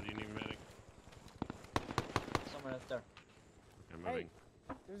 Where do you need a medic? Somewhere up there. Okay, moving.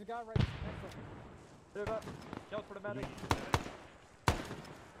 Hey, there's a guy right next to me. There, shout for the medic.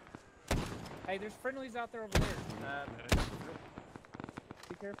 Hey, there's friendlies out there over there.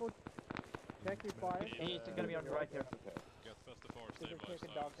 Be careful. Check your fire. He's gonna be on your right here. Get Festa 4 They're stabilized.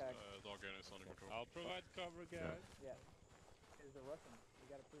 taking dog tag. Dog gun is under control. I'll provide cover, guys. Yeah. There's a Russian. We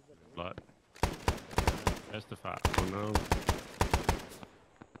gotta prove that. Blood. Testify. Oh no.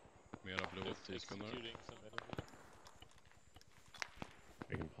 Mera blod, 10 sekunder.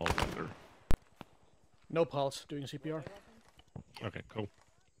 Taking pulse under. No pulse, doing CPR. Okay, cool.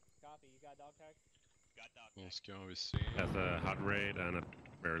 Copy. You got dog tag? Då ska vi se. Has a heart rate and a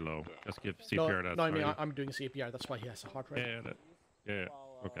very low. Just give No, CPR. That's no, I mean fine. I'm doing CPR. That's why he has a heart rate. Yeah,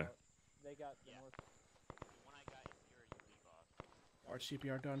 yeah. Okay. They got the north. Or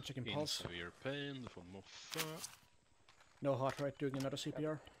CPR done. Checking In pulse. severe pain, du får moffa. No heart rate. Doing another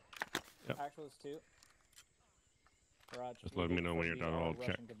CPR. Yep. Actual is 2. Garage. Just let me know when you're done. I'll check.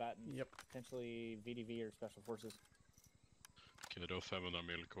 Russian combatants, Yep. Potentially VDV or special forces. Okej, då 500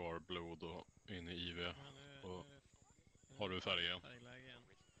 mil kvar blod och in i IV. Och har du färg igen?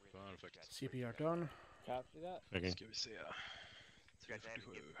 Perfekt. CPR done. Copy that. Checking. Ska vi se.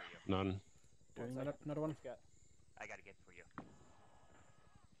 347. None. Doing another one. I got a gift for you.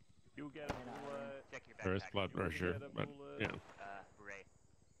 You get a bullet. Check your backpack. There is blood pressure, but yeah. Beret.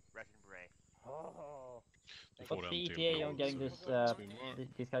 Russian beret. Oh. What's the ETA on getting this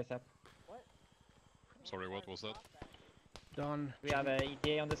these guys up? Sorry, what was that? Done. We have a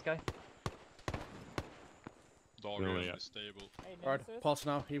ETA on this guy. Dog No, is yeah. stable. Hey, Alright, Nemesis, pulse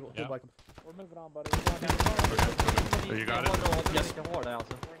now. He'll Yeah. bike him. we're moving on, buddy. We're going down. So you got it? Yes.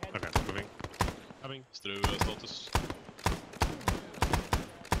 Okay, moving. Coming. Strul status.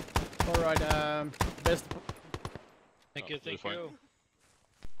 Alright, best. Thank you, Ja, det är thank fine. you.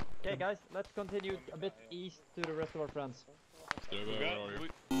 Okay, guys, let's continue a bit east to the rest of our friends. Strul, where are you?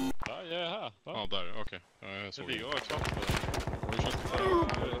 Ja, jag är här. Ja, där, okej. Jag såg Det är det. jag också.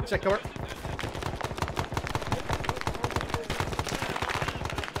 Check cover.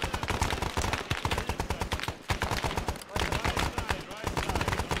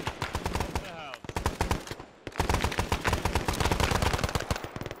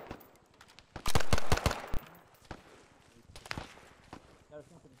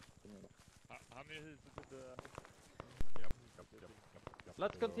 Han är i huset.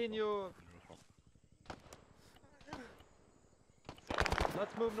 Let's continue.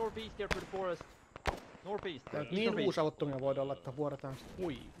 Let's move northeast here to the forest. Northeast. Niin northeast. uusi auto me voidaan laittaa vuodetaan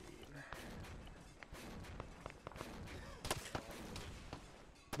huiviin.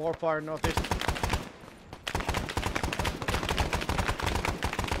 More fire northeast.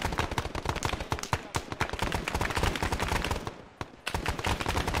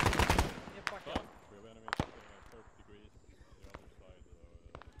 We have enemies 30 degrees the other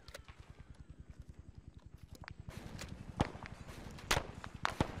side.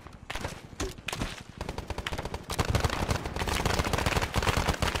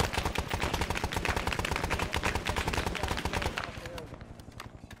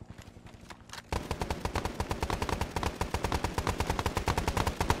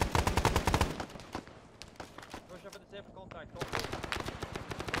 Push up for the safe contact.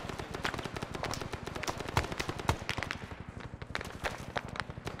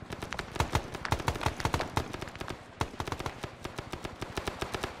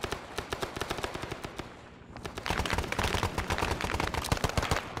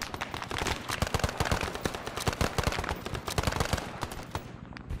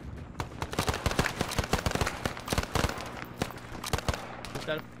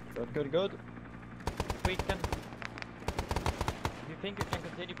 Good, good. We can. If you think you can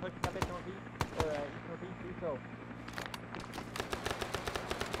continue pushing a bit northeast, or east northeast, do so.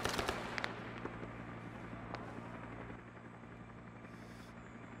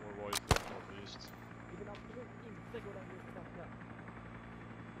 More voice northeast. Vi vill absolut inte gå den just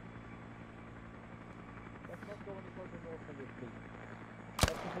Let's not go any further north than this, please.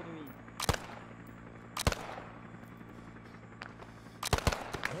 Let's continue east.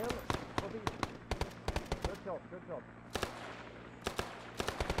 Hill, northeast. Good job, good job.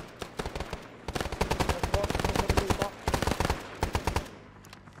 Let's walk over the roof.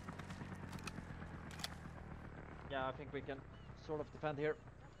 Yeah, I think we can sort of defend here.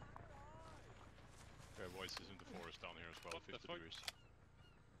 Okay, voices in the forest down here as well, 50 degrees.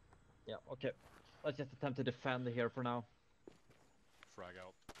 Yeah, okay. Let's just attempt to defend here for now. Frag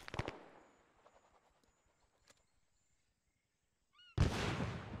out.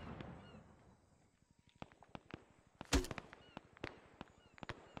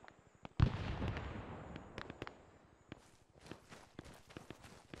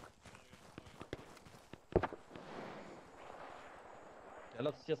 Yeah,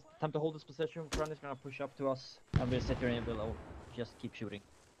 let's just attempt to hold this position. Friend is gonna push up to us, and we'll sit here and we'll just keep shooting.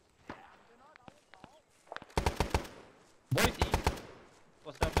 Boys,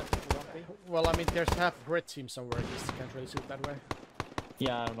 what's that message for 1-3? Well, I mean, there's half a red team somewhere. Just can't really shoot that way.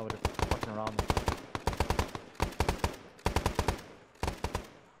 Yeah, I don't know what they're fucking around.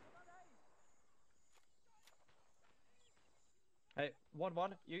 Hey,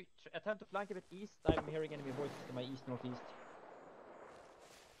 1-1, you attempt to flank a bit east. I'm hearing enemy voices to my east-northeast.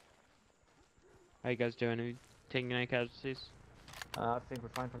 How you guys doing? Are you taking any casualties? I think we're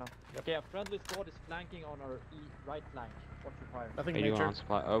fine for now. Okay, a friendly squad is flanking on our right flank. What's your fire? Nothing Are you major. on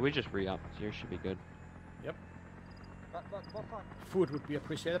supply? Oh, we just re-upped. You should be good. Yep. Vad fan? Food would be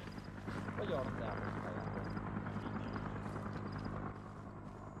appreciated. Vad gör de där?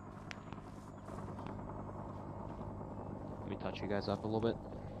 Let me touch you guys up a little bit.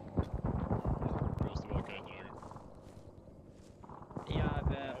 Yeah,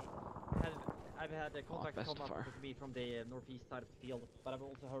 I've had a contact come up with me from the northeast side of the field, but I've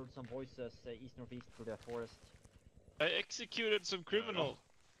also heard some voices east-northeast through the forest. I executed some criminal.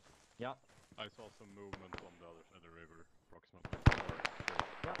 Yeah. I saw some movement on the other side of the river, approximately.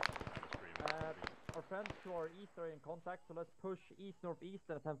 Our friends to our east are in contact, so let's push east-northeast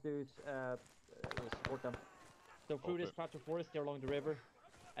and attempt to support them. So through this patch of forest here along the river,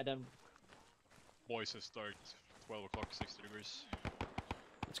 and then... Voices start 12 o'clock, 60 degrees.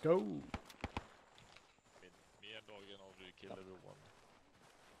 Let's go. Me and Dagen already killed everyone.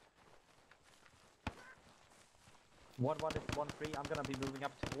 1-1 is 1-3. I'm gonna be moving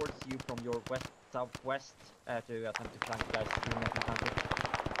up towards you from your west-southwest to attempt to flank you guys.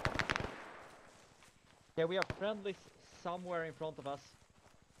 Okay, we have friendlies somewhere in front of us.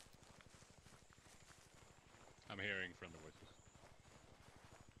 I'm hearing friendly voices.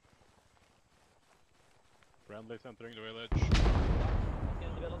 Friendlies entering the village.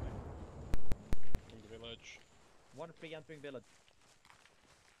 In the village. In the village. 1-3 entering village.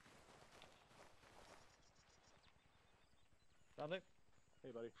 Friendly.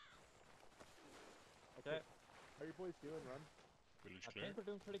 Hey, buddy. Okay. How you boys doing, Run? Village I clear. think we're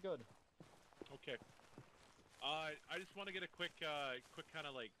doing pretty good. Okay. I just want to get a quick kind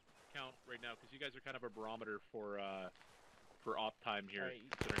of like count right now because you guys are kind of a barometer for op time here. You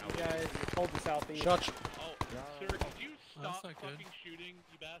guys hold the southeast. Shut. Oh, sir, could you stop fucking shooting,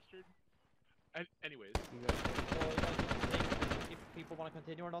 you bastard? Anyways. If people want to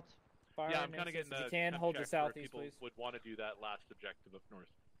continue or not. Yeah, I'm kind of getting the you can hold the southeast, people please. would want to do that last objective up north.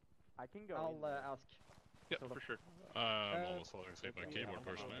 I can go. I'll ask. Yeah, for sure. I'm almost falling asleep on keyboard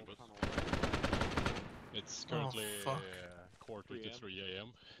personally, but it's currently quarter to 3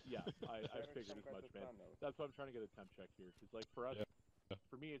 a.m. Yeah, I figured as much, man. That's why I'm trying to get a temp check here, because like for us,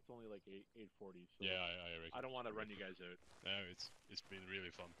 for me it's only like 8:40. So yeah, I don't want to run you guys out. No, it's been really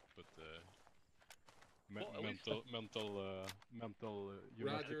fun, but Well, mental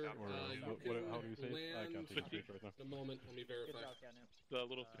Roger, or how do you say it? I can't think of it right now. The moment, let me verify. The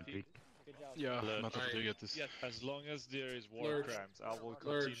little fatigue. Good job. Yeah, Alert. mental fatigue at this. Yes, as long as there is war Lurch. crimes, I will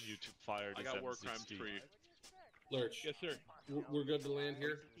Lurch. continue to fire I this got war crimes M60. for you. Lurch. Yes, sir. We're good to land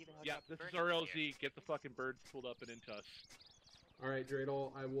here? Yeah, this is our LZ. Get the fucking birds pulled up and into us. Alright,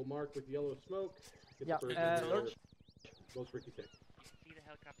 Dreidel, I will mark with yellow smoke. Get Yeah, the birds Lurch. Most Ricky take. See the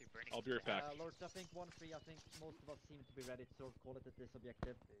helicopter burning. I'll be right back. Lords, I think 1-3, I think most of us seem to be ready to sort of call it at this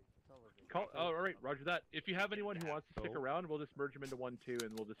objective. All right, roger that. If you have anyone who wants to stick around, we'll just merge them into 1-2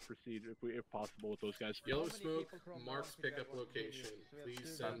 and we'll just proceed if possible with those guys. Yellow smoke marks pickup location.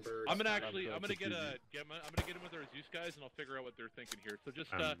 Please send birds. I'm gonna get in with our Zeus guys and I'll figure out what they're thinking here. So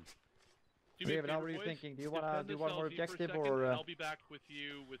just do me a David, how favor, are you boys. thinking? Do you want Defend to do this one more LZ for a objective second, or? and I'll be back with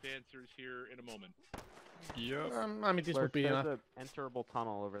you with answers here in a moment. Yeah. I mean, this would be There's an enterable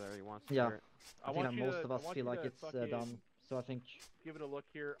tunnel over there. You want to Yeah. hear it? I think that most of us feel like it's done. So I think give it a look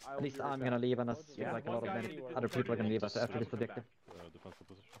here. at least I'm gonna leave, and I feel like a lot of other people are gonna leave after this objective. Defensive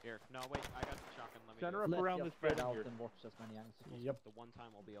position. Here, no, wait, I got the shotgun. Let me Center get up it. around this building out here. and watch as many angles as possible. Yep. The one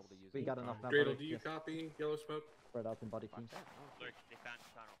time I'll be able to use We it. got enough now. Dreidel, do you copy yellow smoke? Spread out in body teams. Lurch, they found the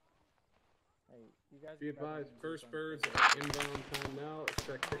tunnel. Hey, you guys Be advised, first birds inbound time now.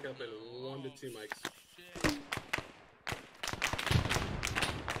 Expect pickup in 1 to 2 mics.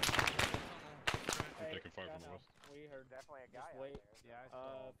 Taking fire from the west. We heard definitely a guy. Just wait. Yeah,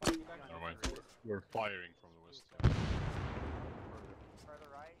 I Never mind. We're firing from the west. Further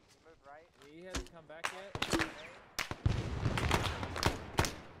right, you move right. He hasn't come back yet.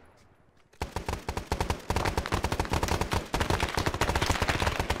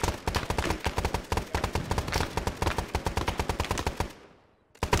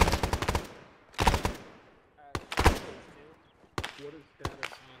 What is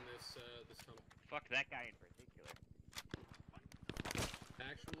status on this tunnel? Fuck that guy in particular.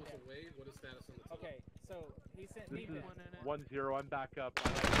 Actual is away. What is status on the tunnel? Okay, so he sent This me is back. 1-0, I'm back up. I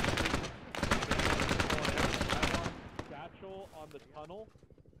want satchel on the tunnel.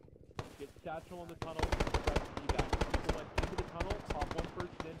 Get satchel on the tunnel. Press evac. People went into the tunnel, pop one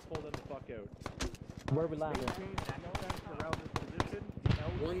person in, pull them the fuck out. Where we landing? Around this position.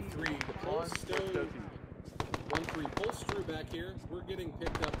 1-3. The pulse stove. 1-3. Pulse Drew back here. We're getting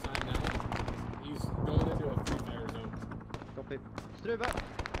picked up time now. He's going into a free fire zone. Copy. Struve! Jag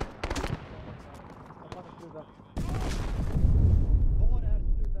kommer Struve. Var är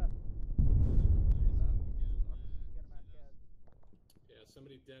Struve? Yeah,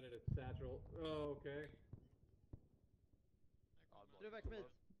 somebody dead at a satchel. Oh, okay. Struve, kom hit.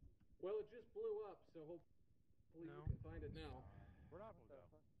 Well, it just blew up, so hopefully you can find it now. We're not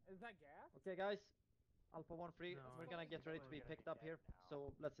Is that gas? Okay, guys. Alpha 1-3, we're gonna get ready to be picked up here.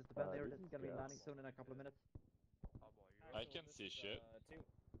 So let's just defend here. This is gonna be landing soon in a couple of minutes. I can see shit. I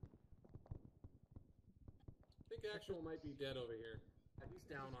think Actual might be dead over here. He's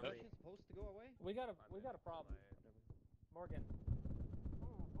down on me. Supposed to go away? We got a problem. Morgan.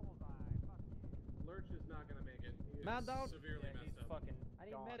 Lurch is not gonna make it. He is Man down. severely messed up. Fucking I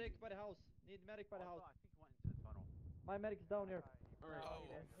need gone. medic by the house. Need medic by the house. My medic's down here. Alright,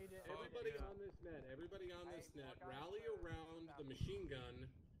 everybody on this net, rally around the machine gun.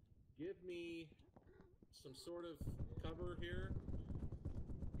 Give me some sort of cover here.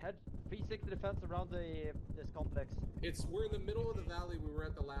 Head 360 defense around this complex. We're in the middle of the valley we were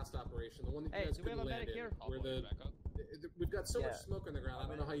at the last operation, the one that you guys couldn't land in. We've got so much smoke on the ground, I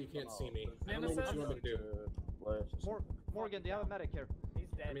don't know how you can't see me. I don't know what you want me to do. Morgan, do you have a medic here? He's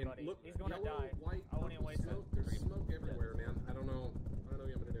dead, I mean, buddy. look, He's gonna yellow, die. white, I won't even waste smoke. There's smoke everywhere, man. I don't know what I'm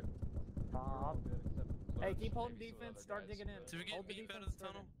gonna do. Hey, keep holding defense. Start digging in. Did we get beep out of the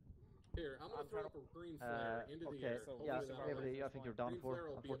tunnel? Here, I'm gonna throw up a green flare into the air. Yeah, everybody, I think you're done for,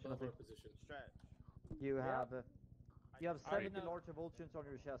 unfortunately. You have 70 large emulsions on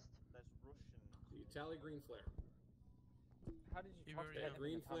your chest. You tally green flare. How did you talk to him?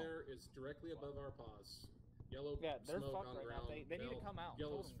 Green flare is directly above our paws. Yellow they're smoke fucked on right ground. now. They need to come out.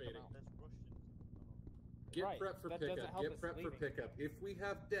 Yellow's Totally fading. Get prep for pickup. Get prep for pickup. If we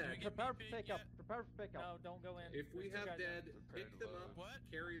have dead, prepare for pickup. Prepare for pickup. No, don't go in. If we have dead, pick them up.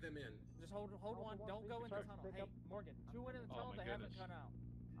 Carry them in. Just hold on. Don't go in the tunnel. Hey, Morgan, 2 in the tunnel. They haven't come out.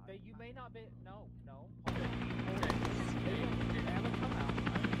 You may not be. No. Hold on. They haven't come out.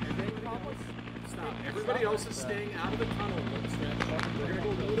 Stop. Everybody else is staying out of the tunnel. We're gonna go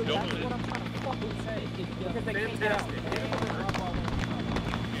load them up. That's what I'm trying to fucking say. Because they can't get out.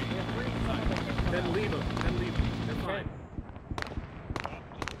 Then leave them. They're fine.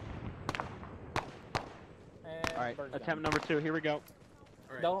 Alright, attempt number 2, here we go.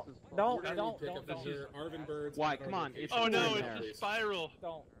 Right. Don't. Arvin Birds. Why? Come on. It's oh no, there. it's a spiral.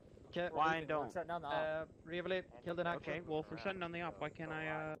 Don't. Okay. Why don't? Rivoli, kill the Okay, well, if we're shutting down the op, why can't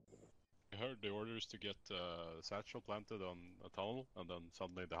I, I heard the orders to get satchel planted on a tunnel, and then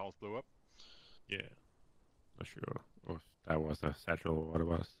suddenly the house blew up. Yeah. Not sure if that was a satchel or what it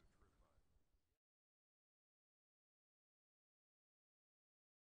was.